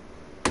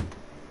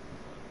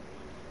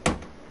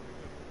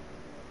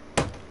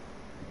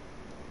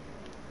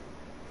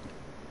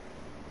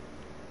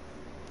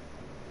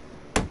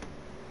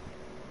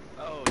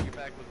 Oh, you're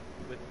back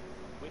with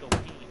Whittle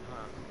Pete,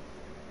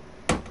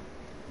 huh?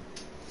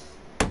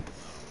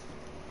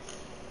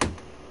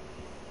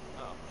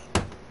 Oh.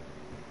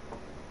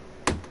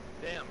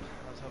 Damn,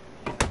 I was hoping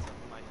you had some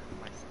of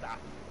my stuff.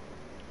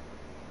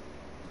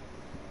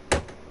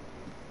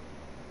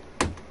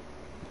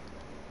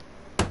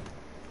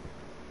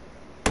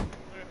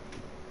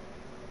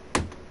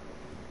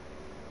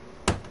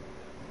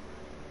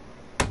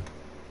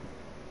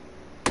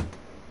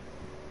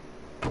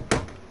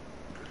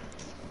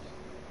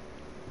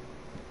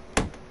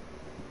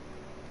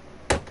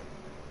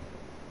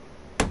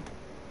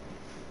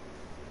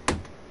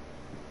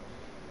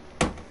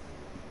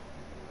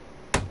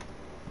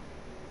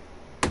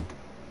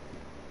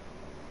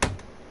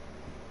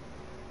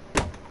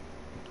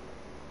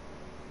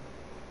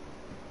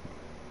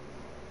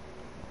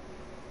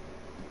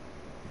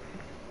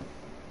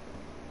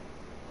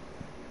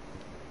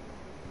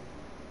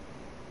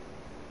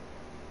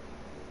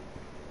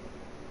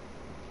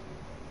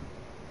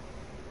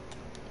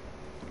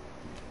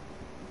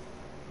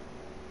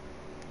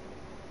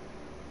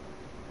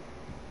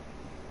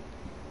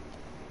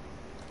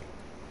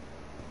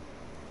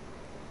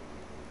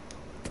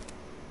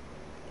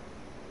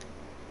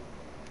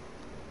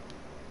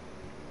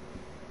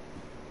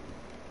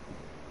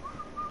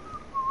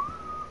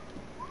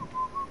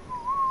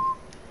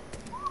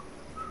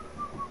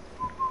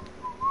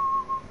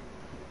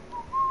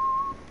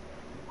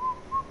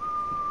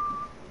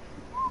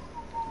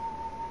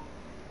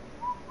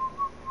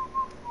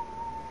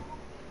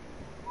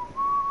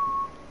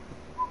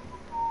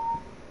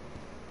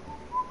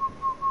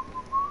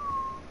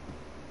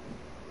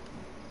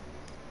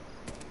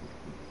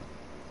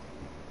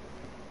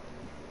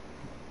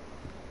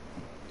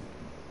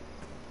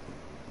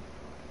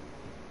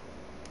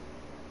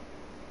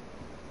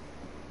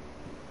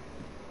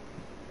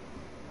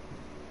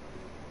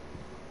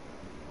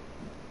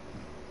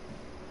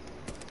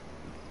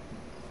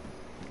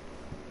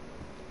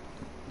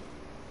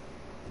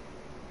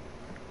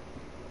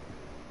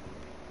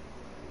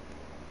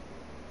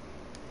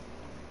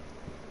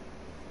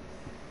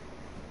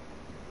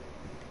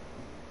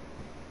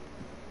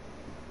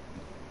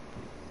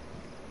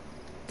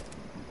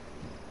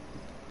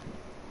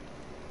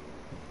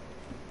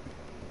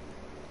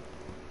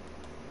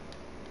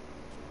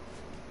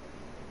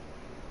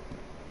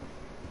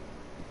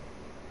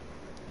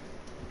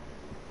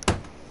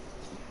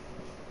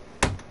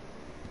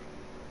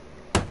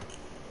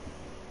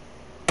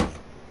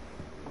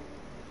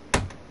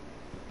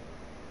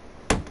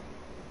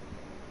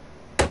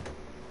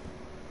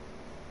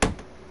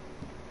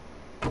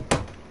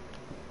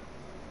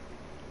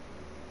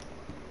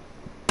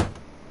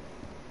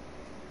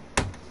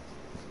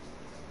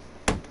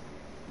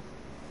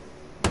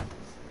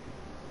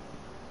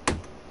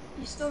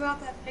 still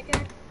got that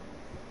pickaxe?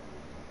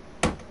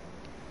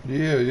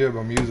 Yeah, but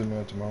I'm using it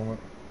at the moment.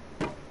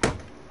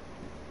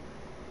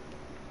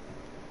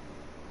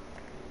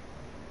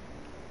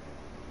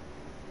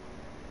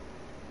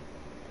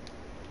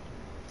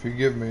 If you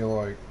give me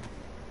like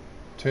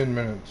 10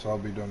 minutes, I'll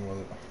be done with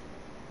it.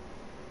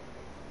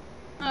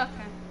 Okay.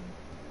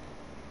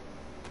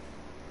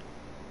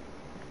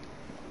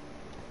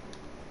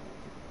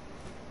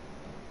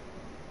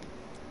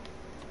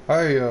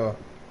 Hey,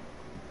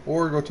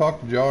 or go talk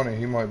to Johnny.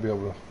 He might be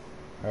able to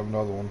have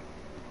another one.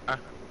 Huh?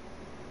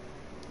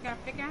 Got a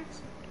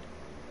pickaxe?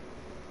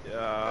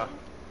 Yeah.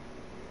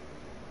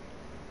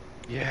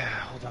 Yeah,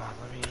 hold on,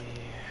 let me...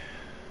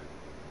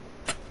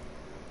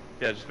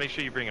 Yeah, just make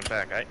sure you bring him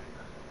back, right?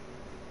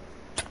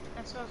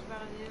 That's what I was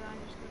about to do. I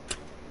just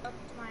went up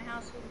to my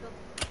house and built.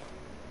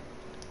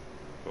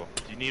 Cool.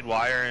 Do you need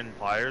wire and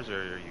pliers,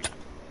 or are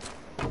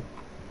you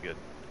good?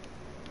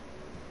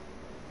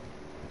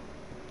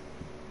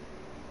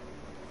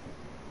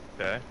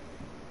 Okay.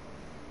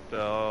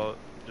 So,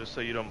 just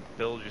so you don't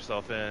build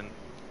yourself in,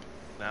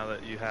 now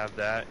that you have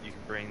that, you can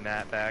bring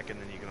that back, and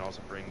then you can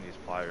also bring these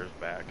pliers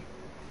back.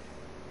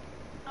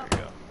 There you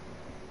go.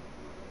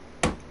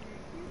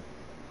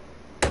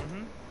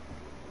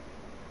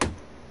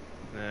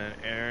 Then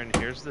Aaron,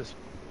 here's this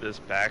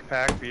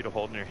backpack for you to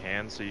hold in your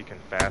hand so you can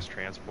fast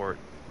transport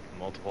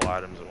multiple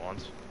items at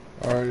once.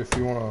 Alright, if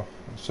you want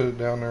to sit it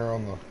down there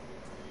on the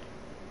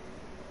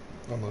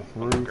roof.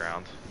 On the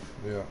ground.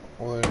 Yeah,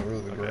 well, that ain't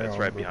really the ground. It's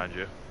right behind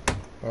you.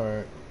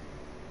 Alright.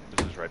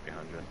 This is right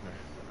behind you.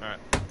 Alright.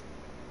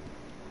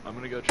 I'm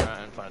gonna go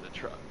try and find a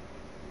truck.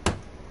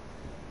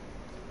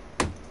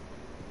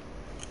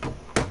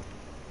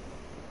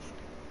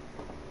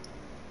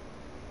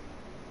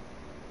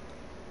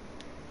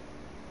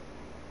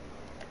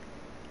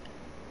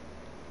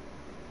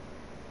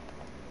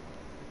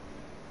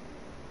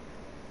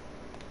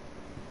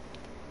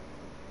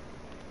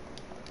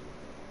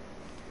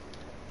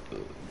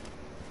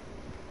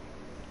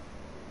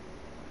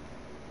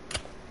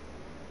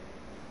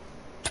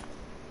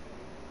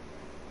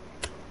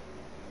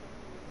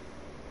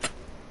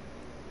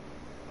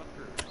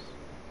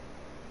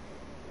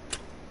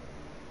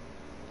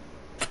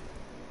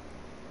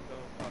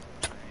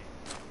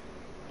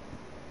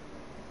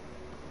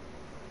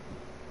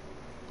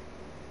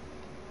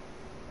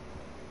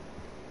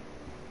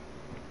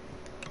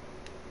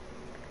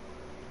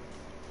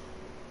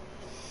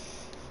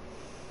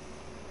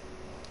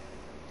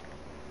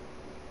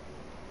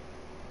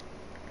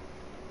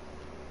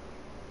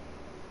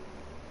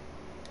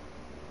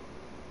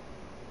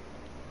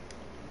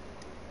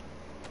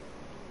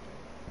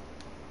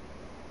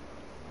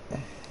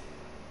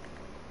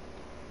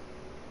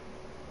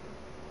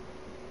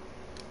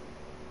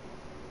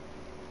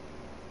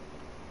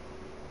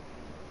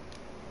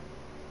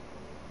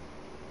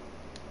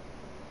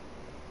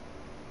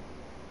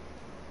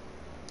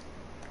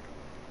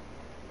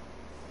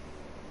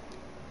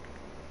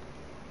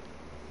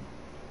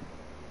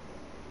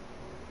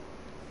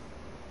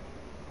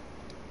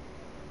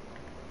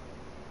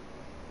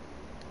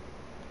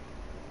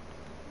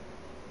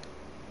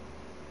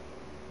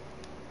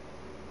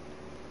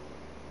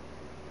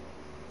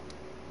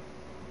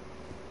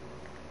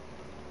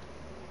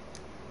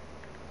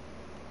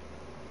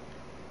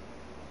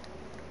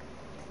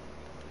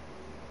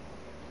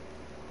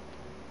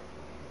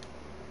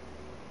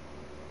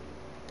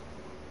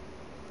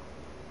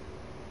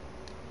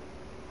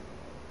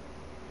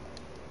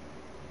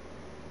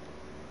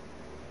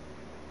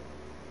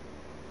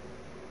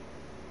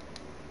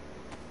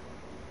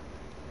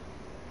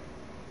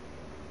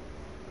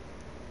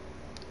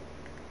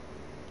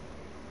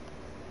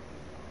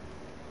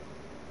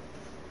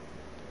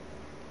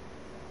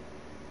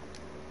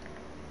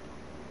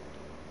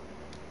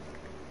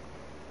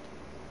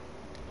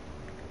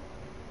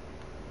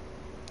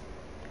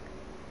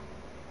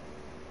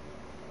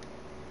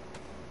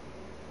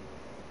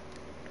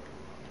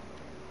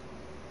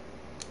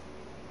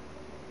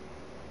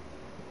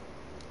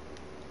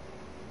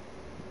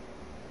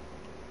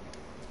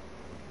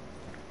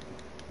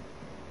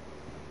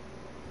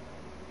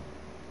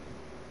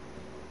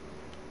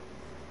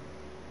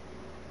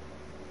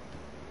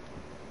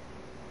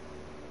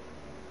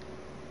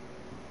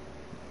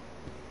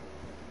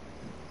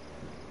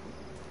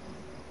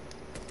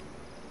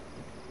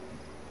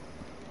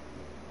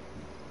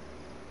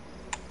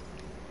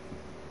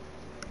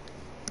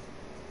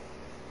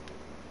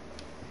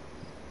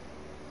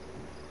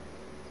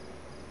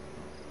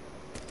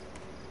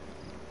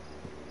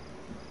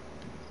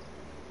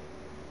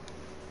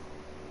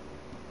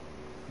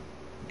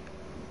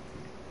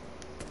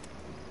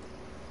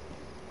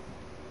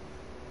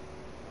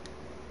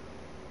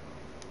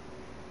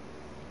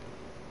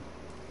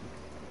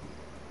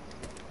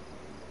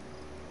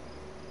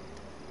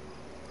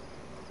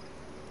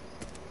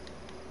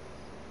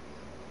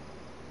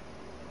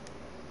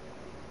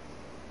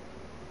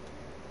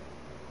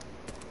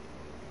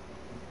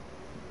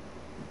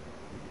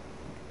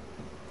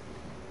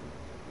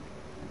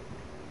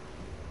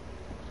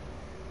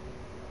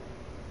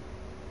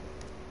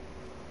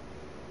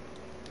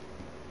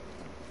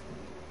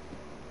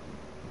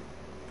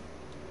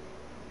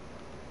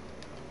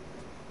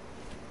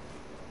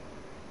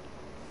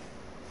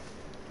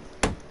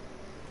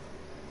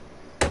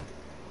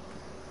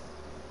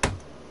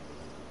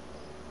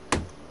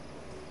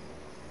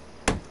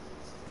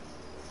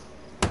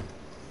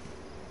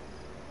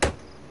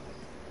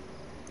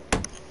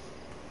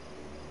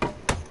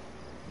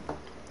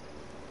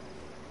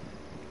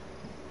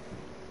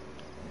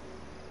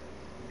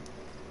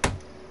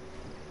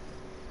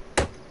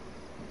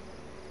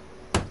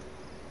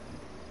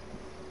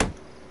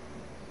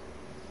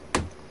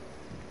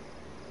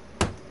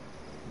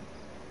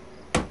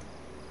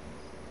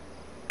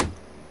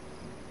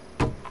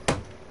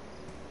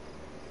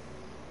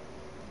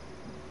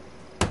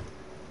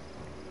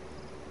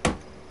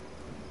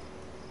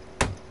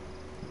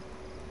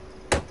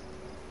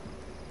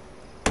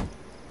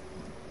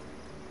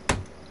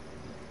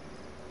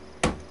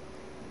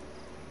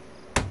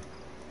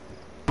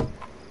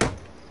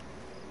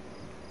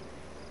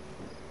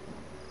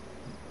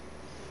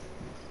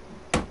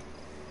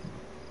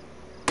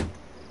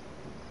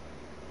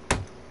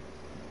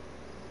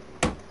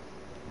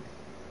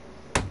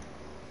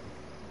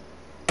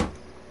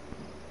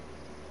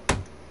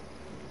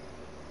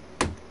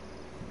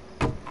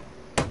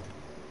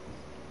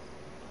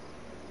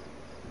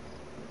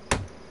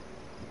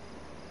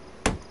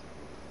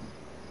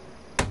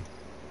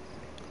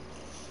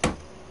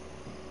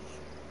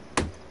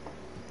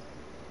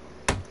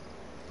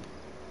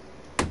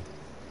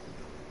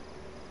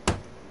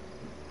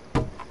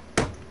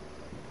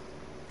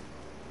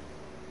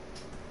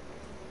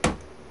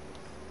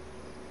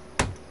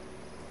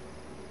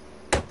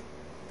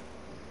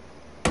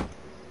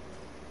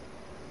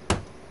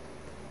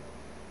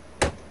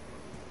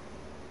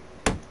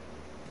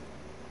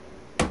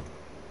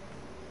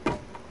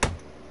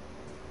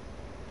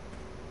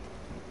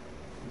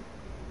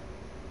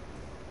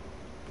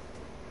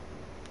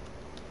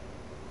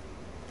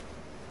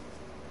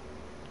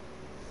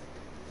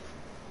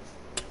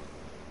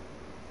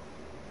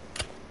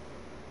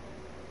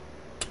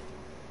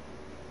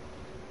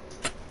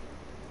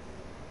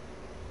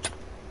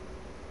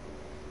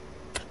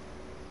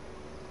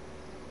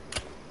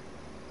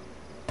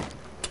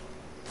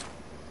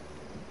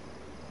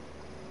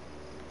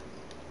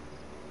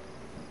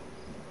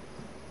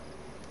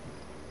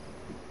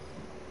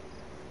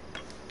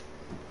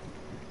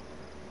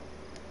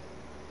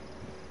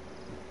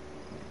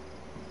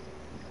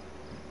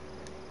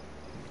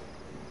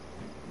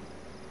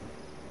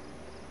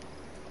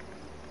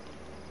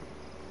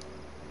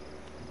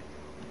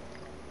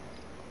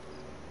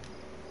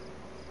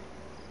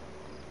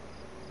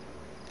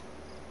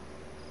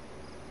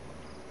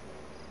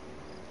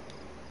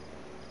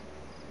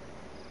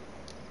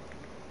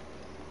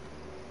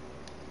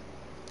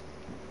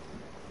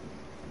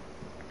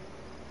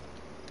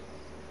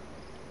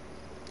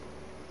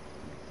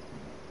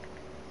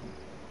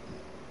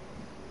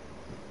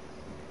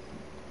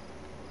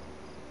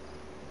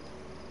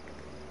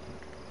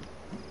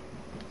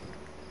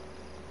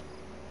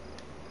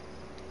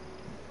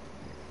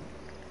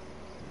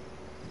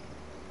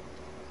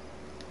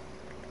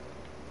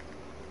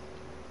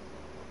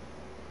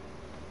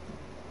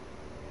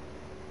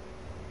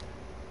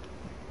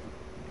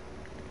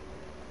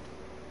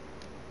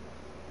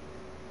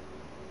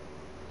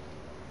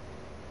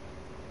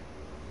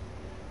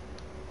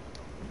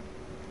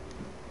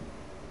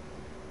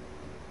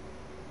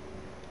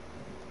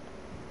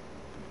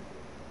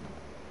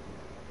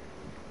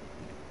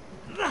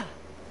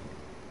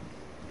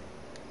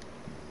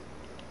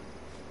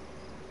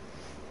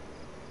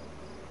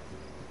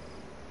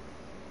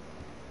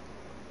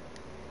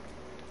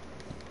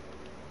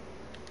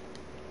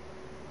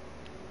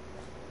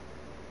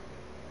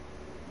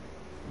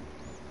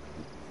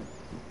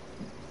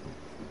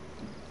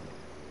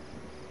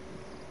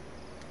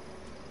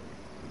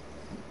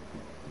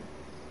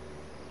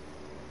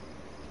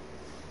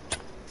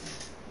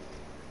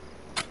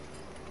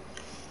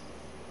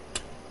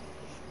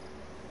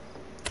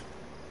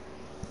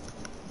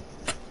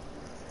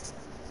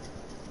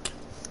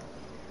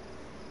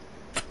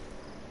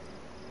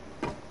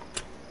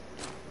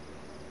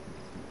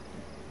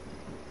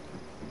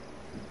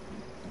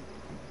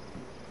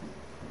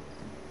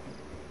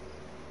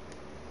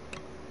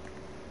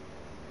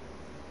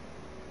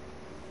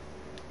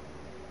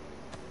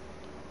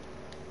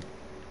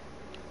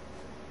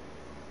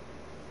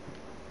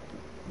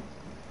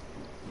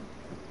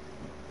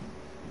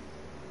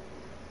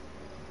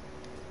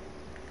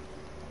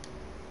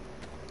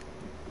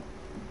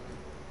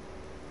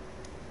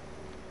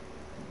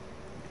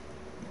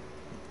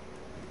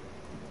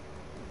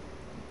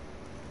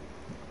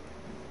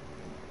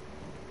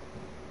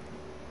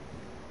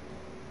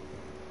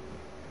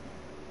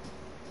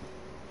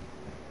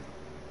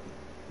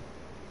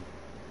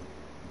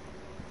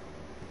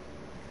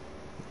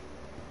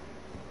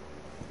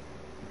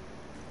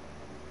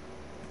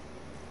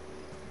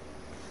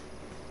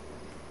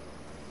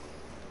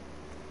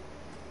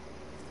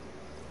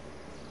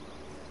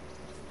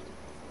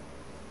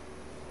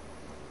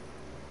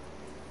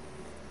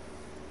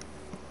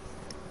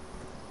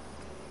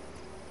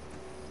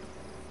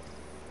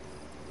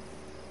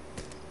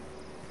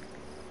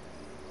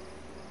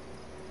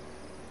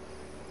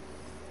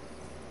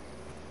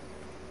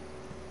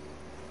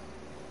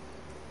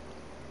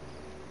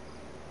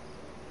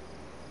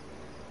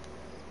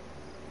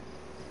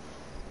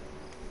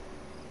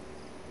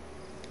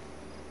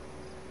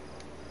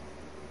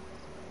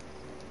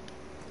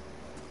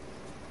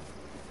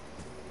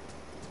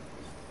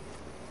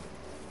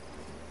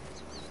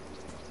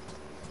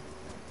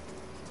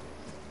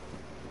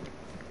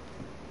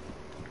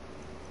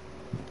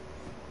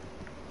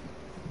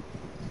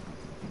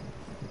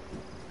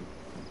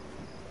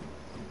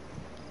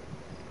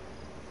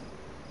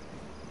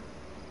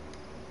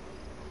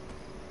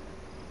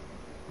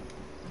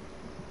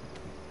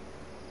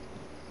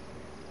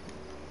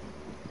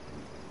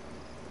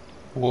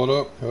 What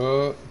up,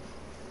 cut?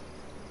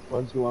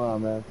 What's going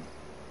on, man?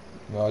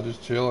 Nah,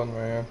 just chilling,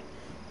 man.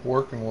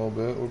 Working a little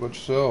bit. What about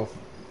yourself?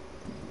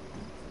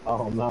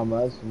 Oh, not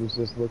much. Was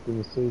just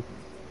looking to see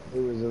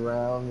who was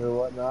around or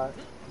whatnot.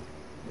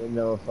 Didn't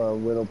know if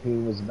Widow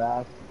Peen was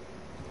back.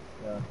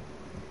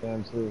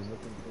 Sam Sue was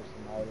looking for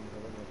some items.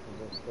 I don't know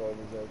if their store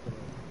was open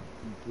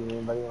or see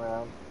anybody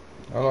around.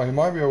 I don't know. He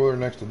might be over there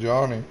next to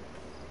Johnny.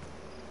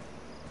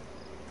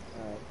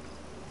 Alright.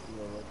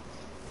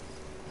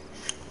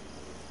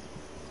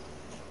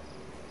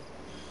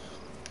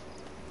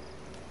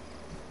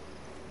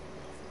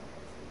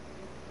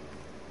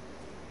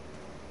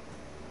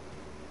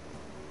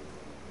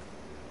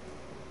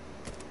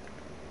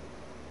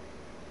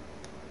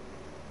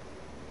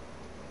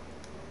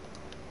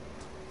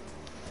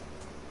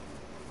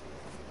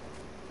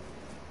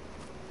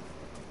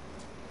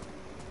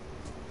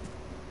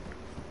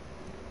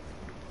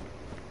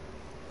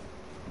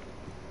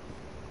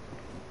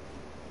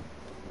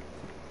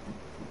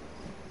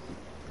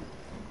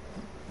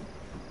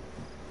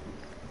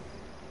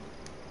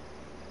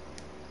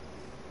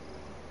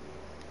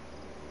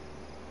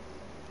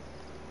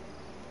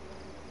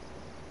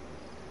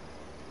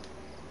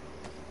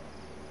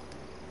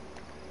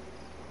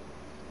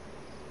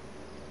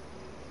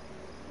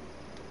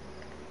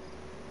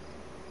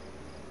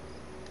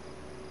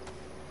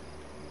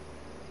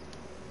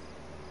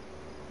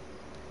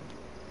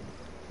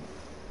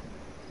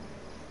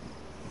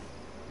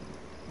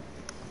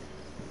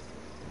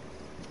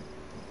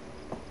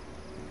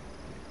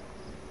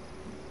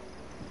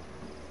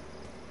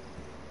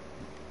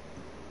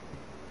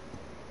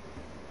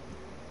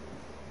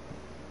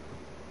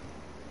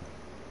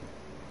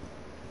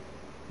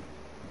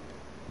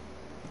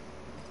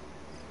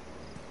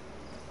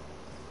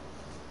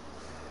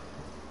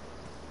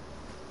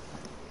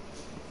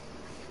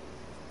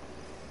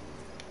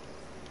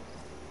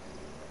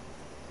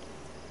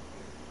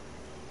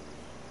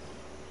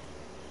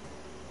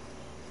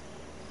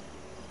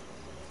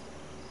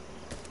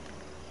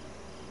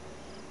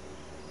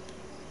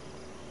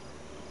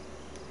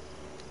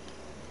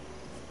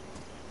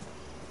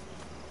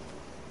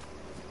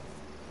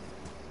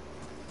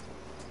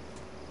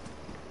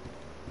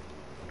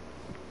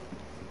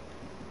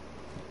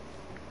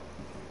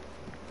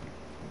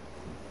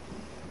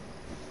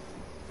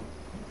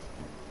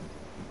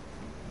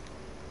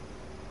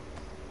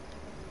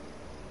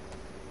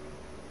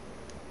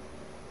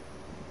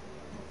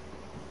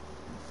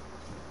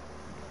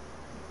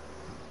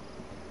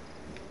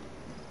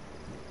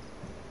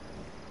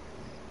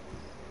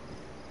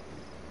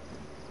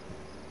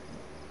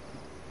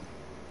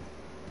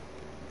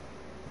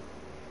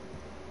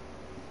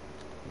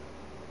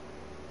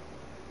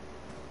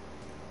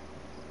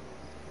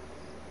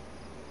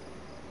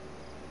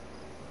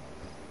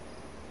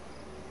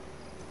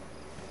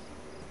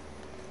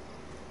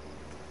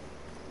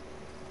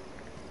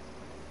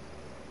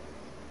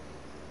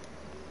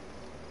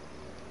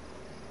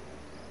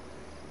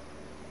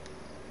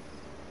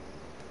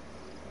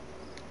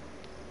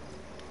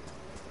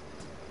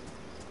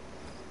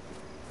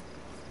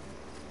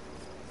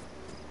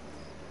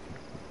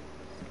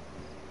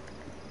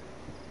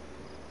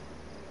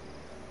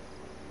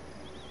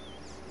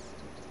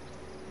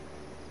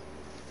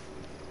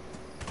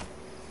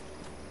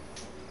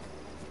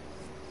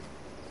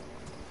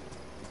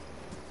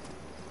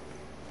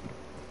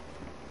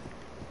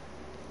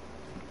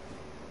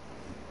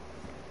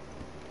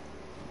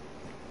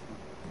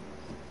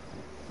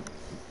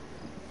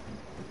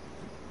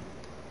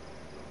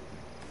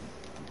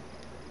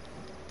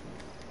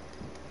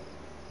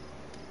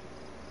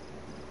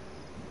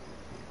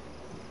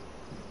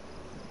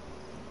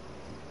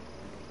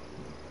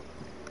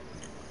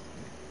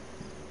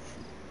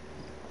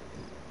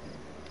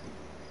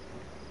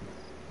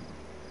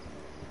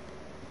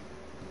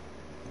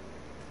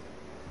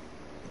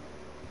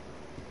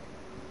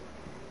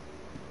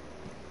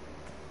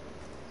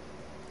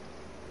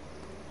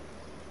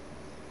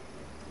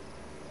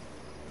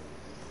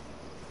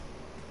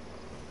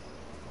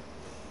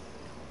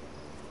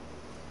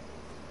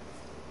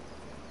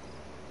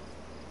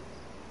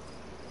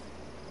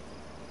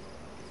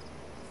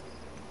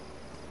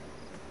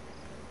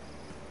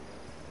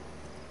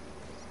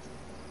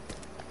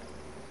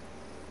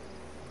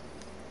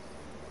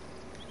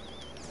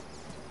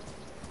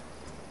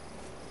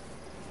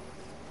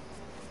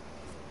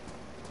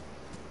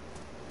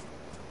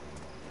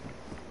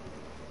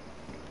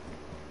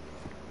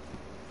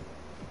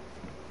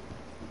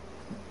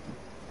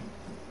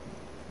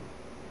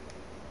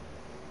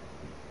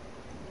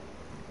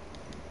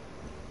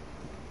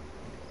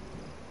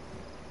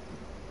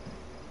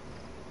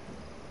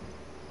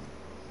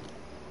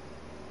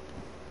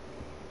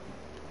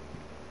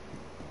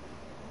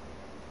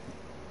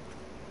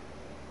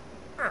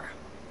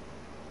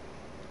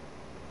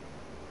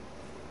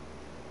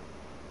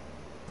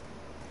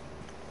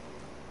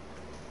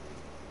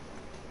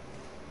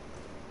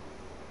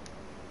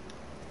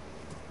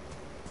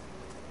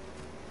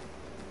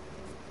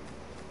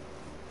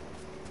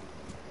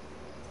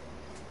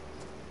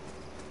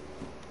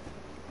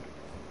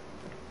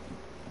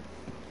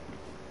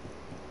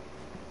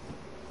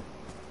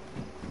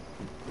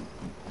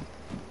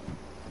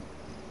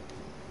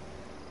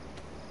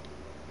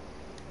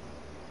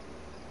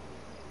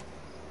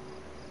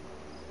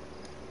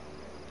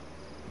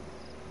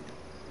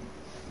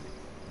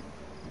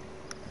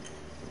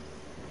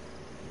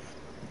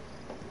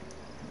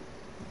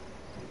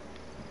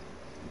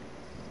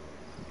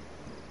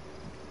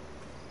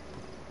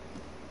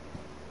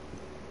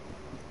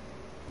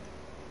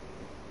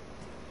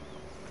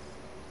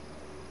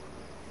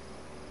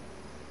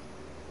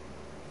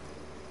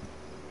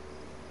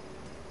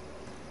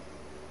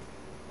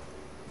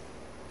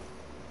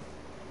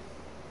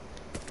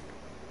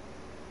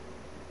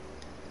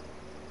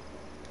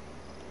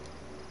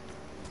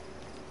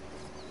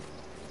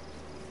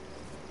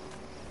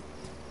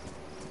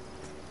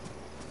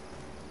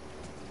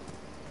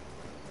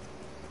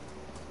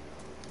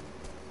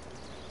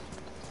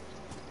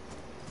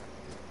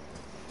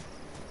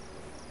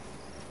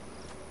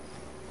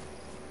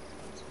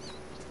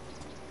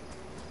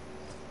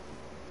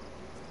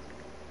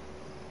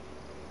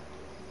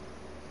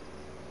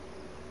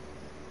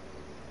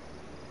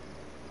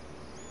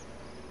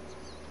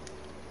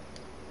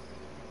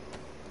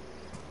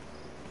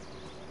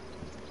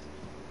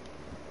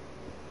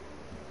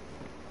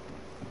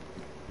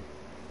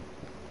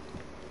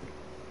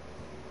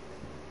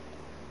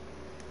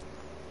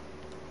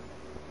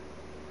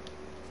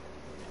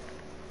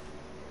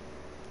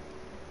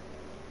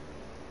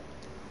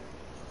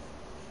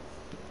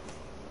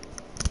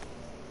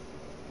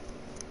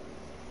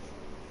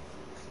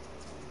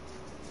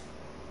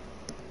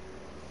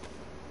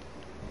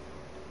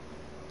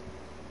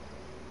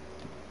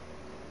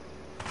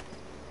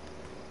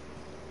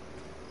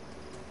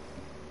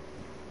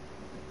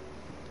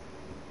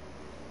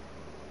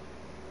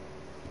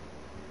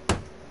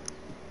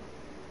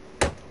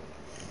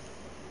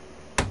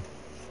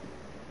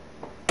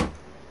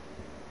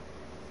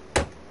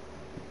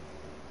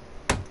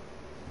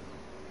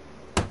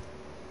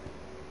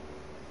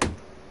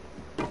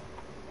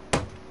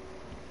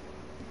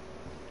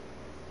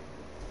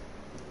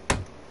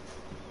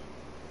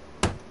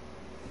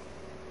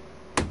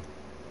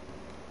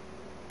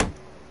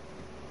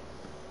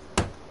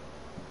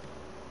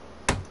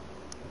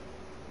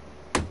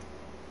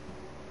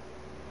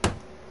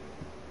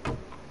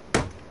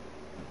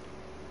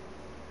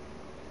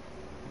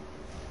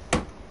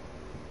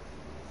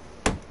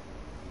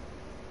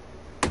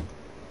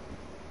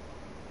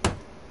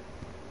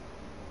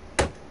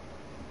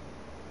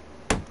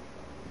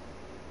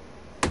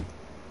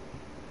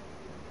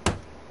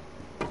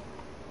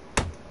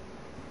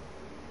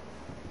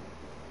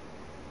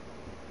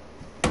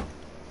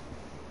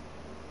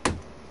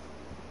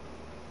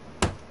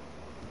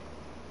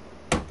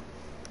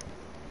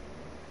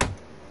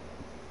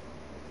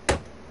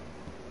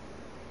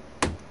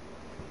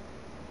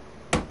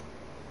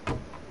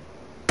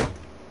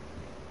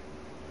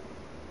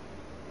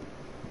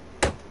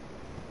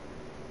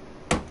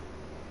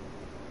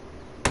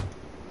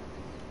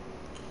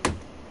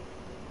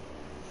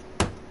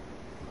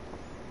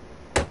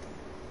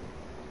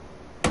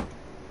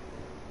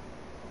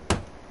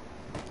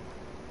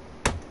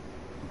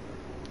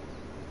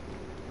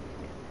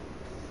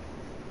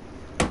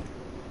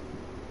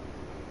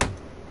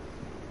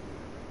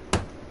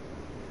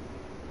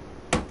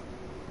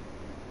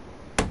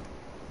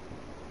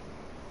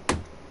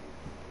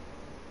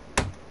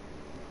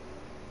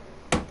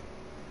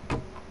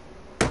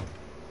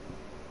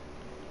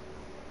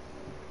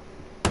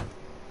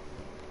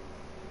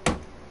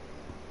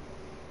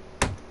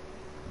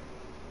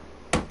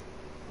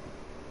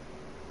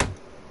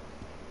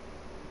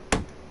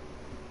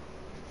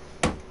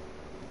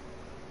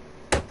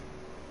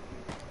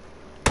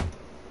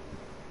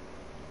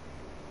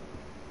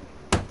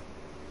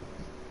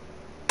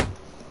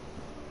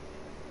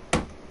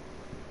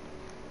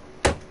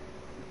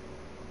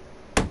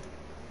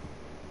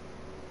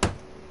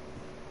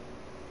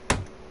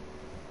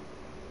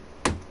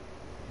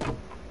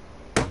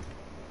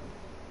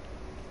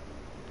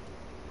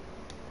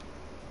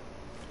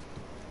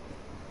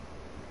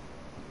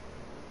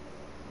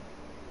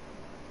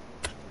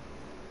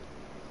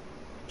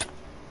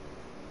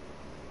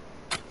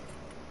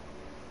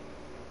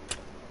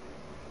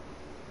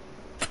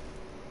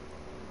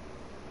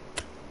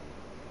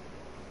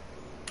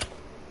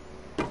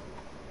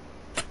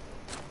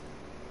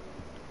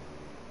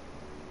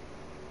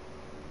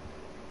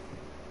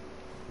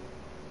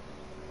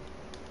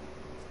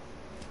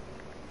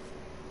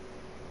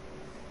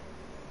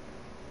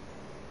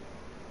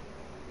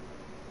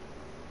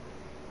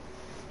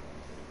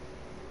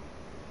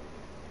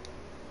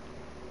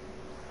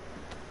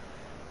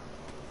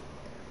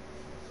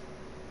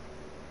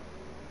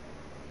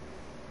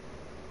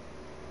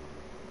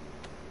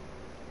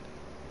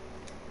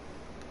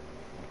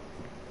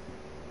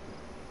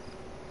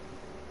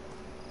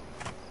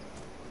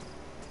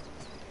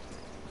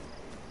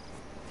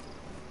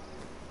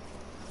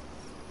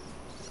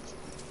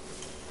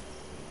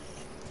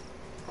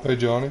 Hey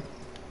Johnny,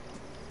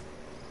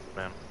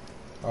 Man.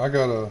 I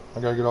gotta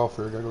get off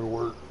here. I gotta go to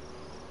work.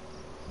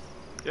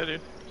 Yeah,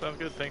 dude. Sounds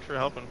good. Thanks for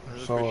helping. I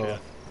really So, appreciate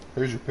it.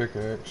 here's your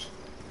pickaxe.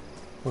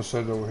 We'll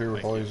set it over here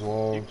with Thank all you. these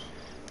logs.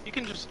 You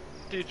can just,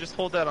 dude, just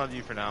hold that on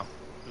you for now.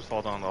 Just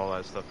hold on to all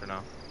that stuff for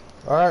now.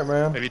 All right,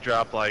 man. Maybe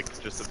drop like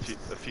just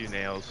a few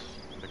nails,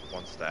 like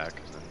one stack,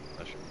 and then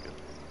that should be good.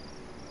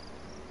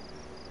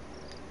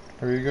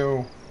 Here you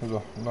go. There's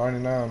a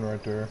 99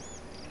 right there.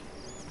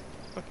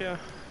 Okay,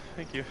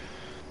 thank you.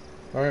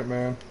 All right,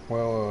 man.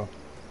 Well,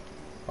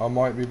 I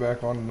might be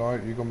back on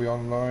tonight. You gonna be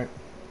on tonight?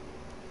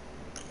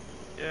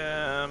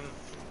 Yeah,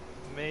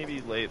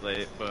 maybe late,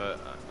 but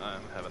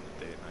I'm having a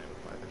date night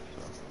with my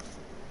wife,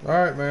 so.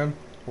 All right, man.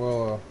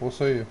 Well, we'll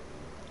see you.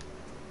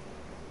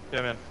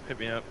 Yeah, man. Hit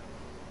me up.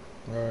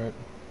 All right.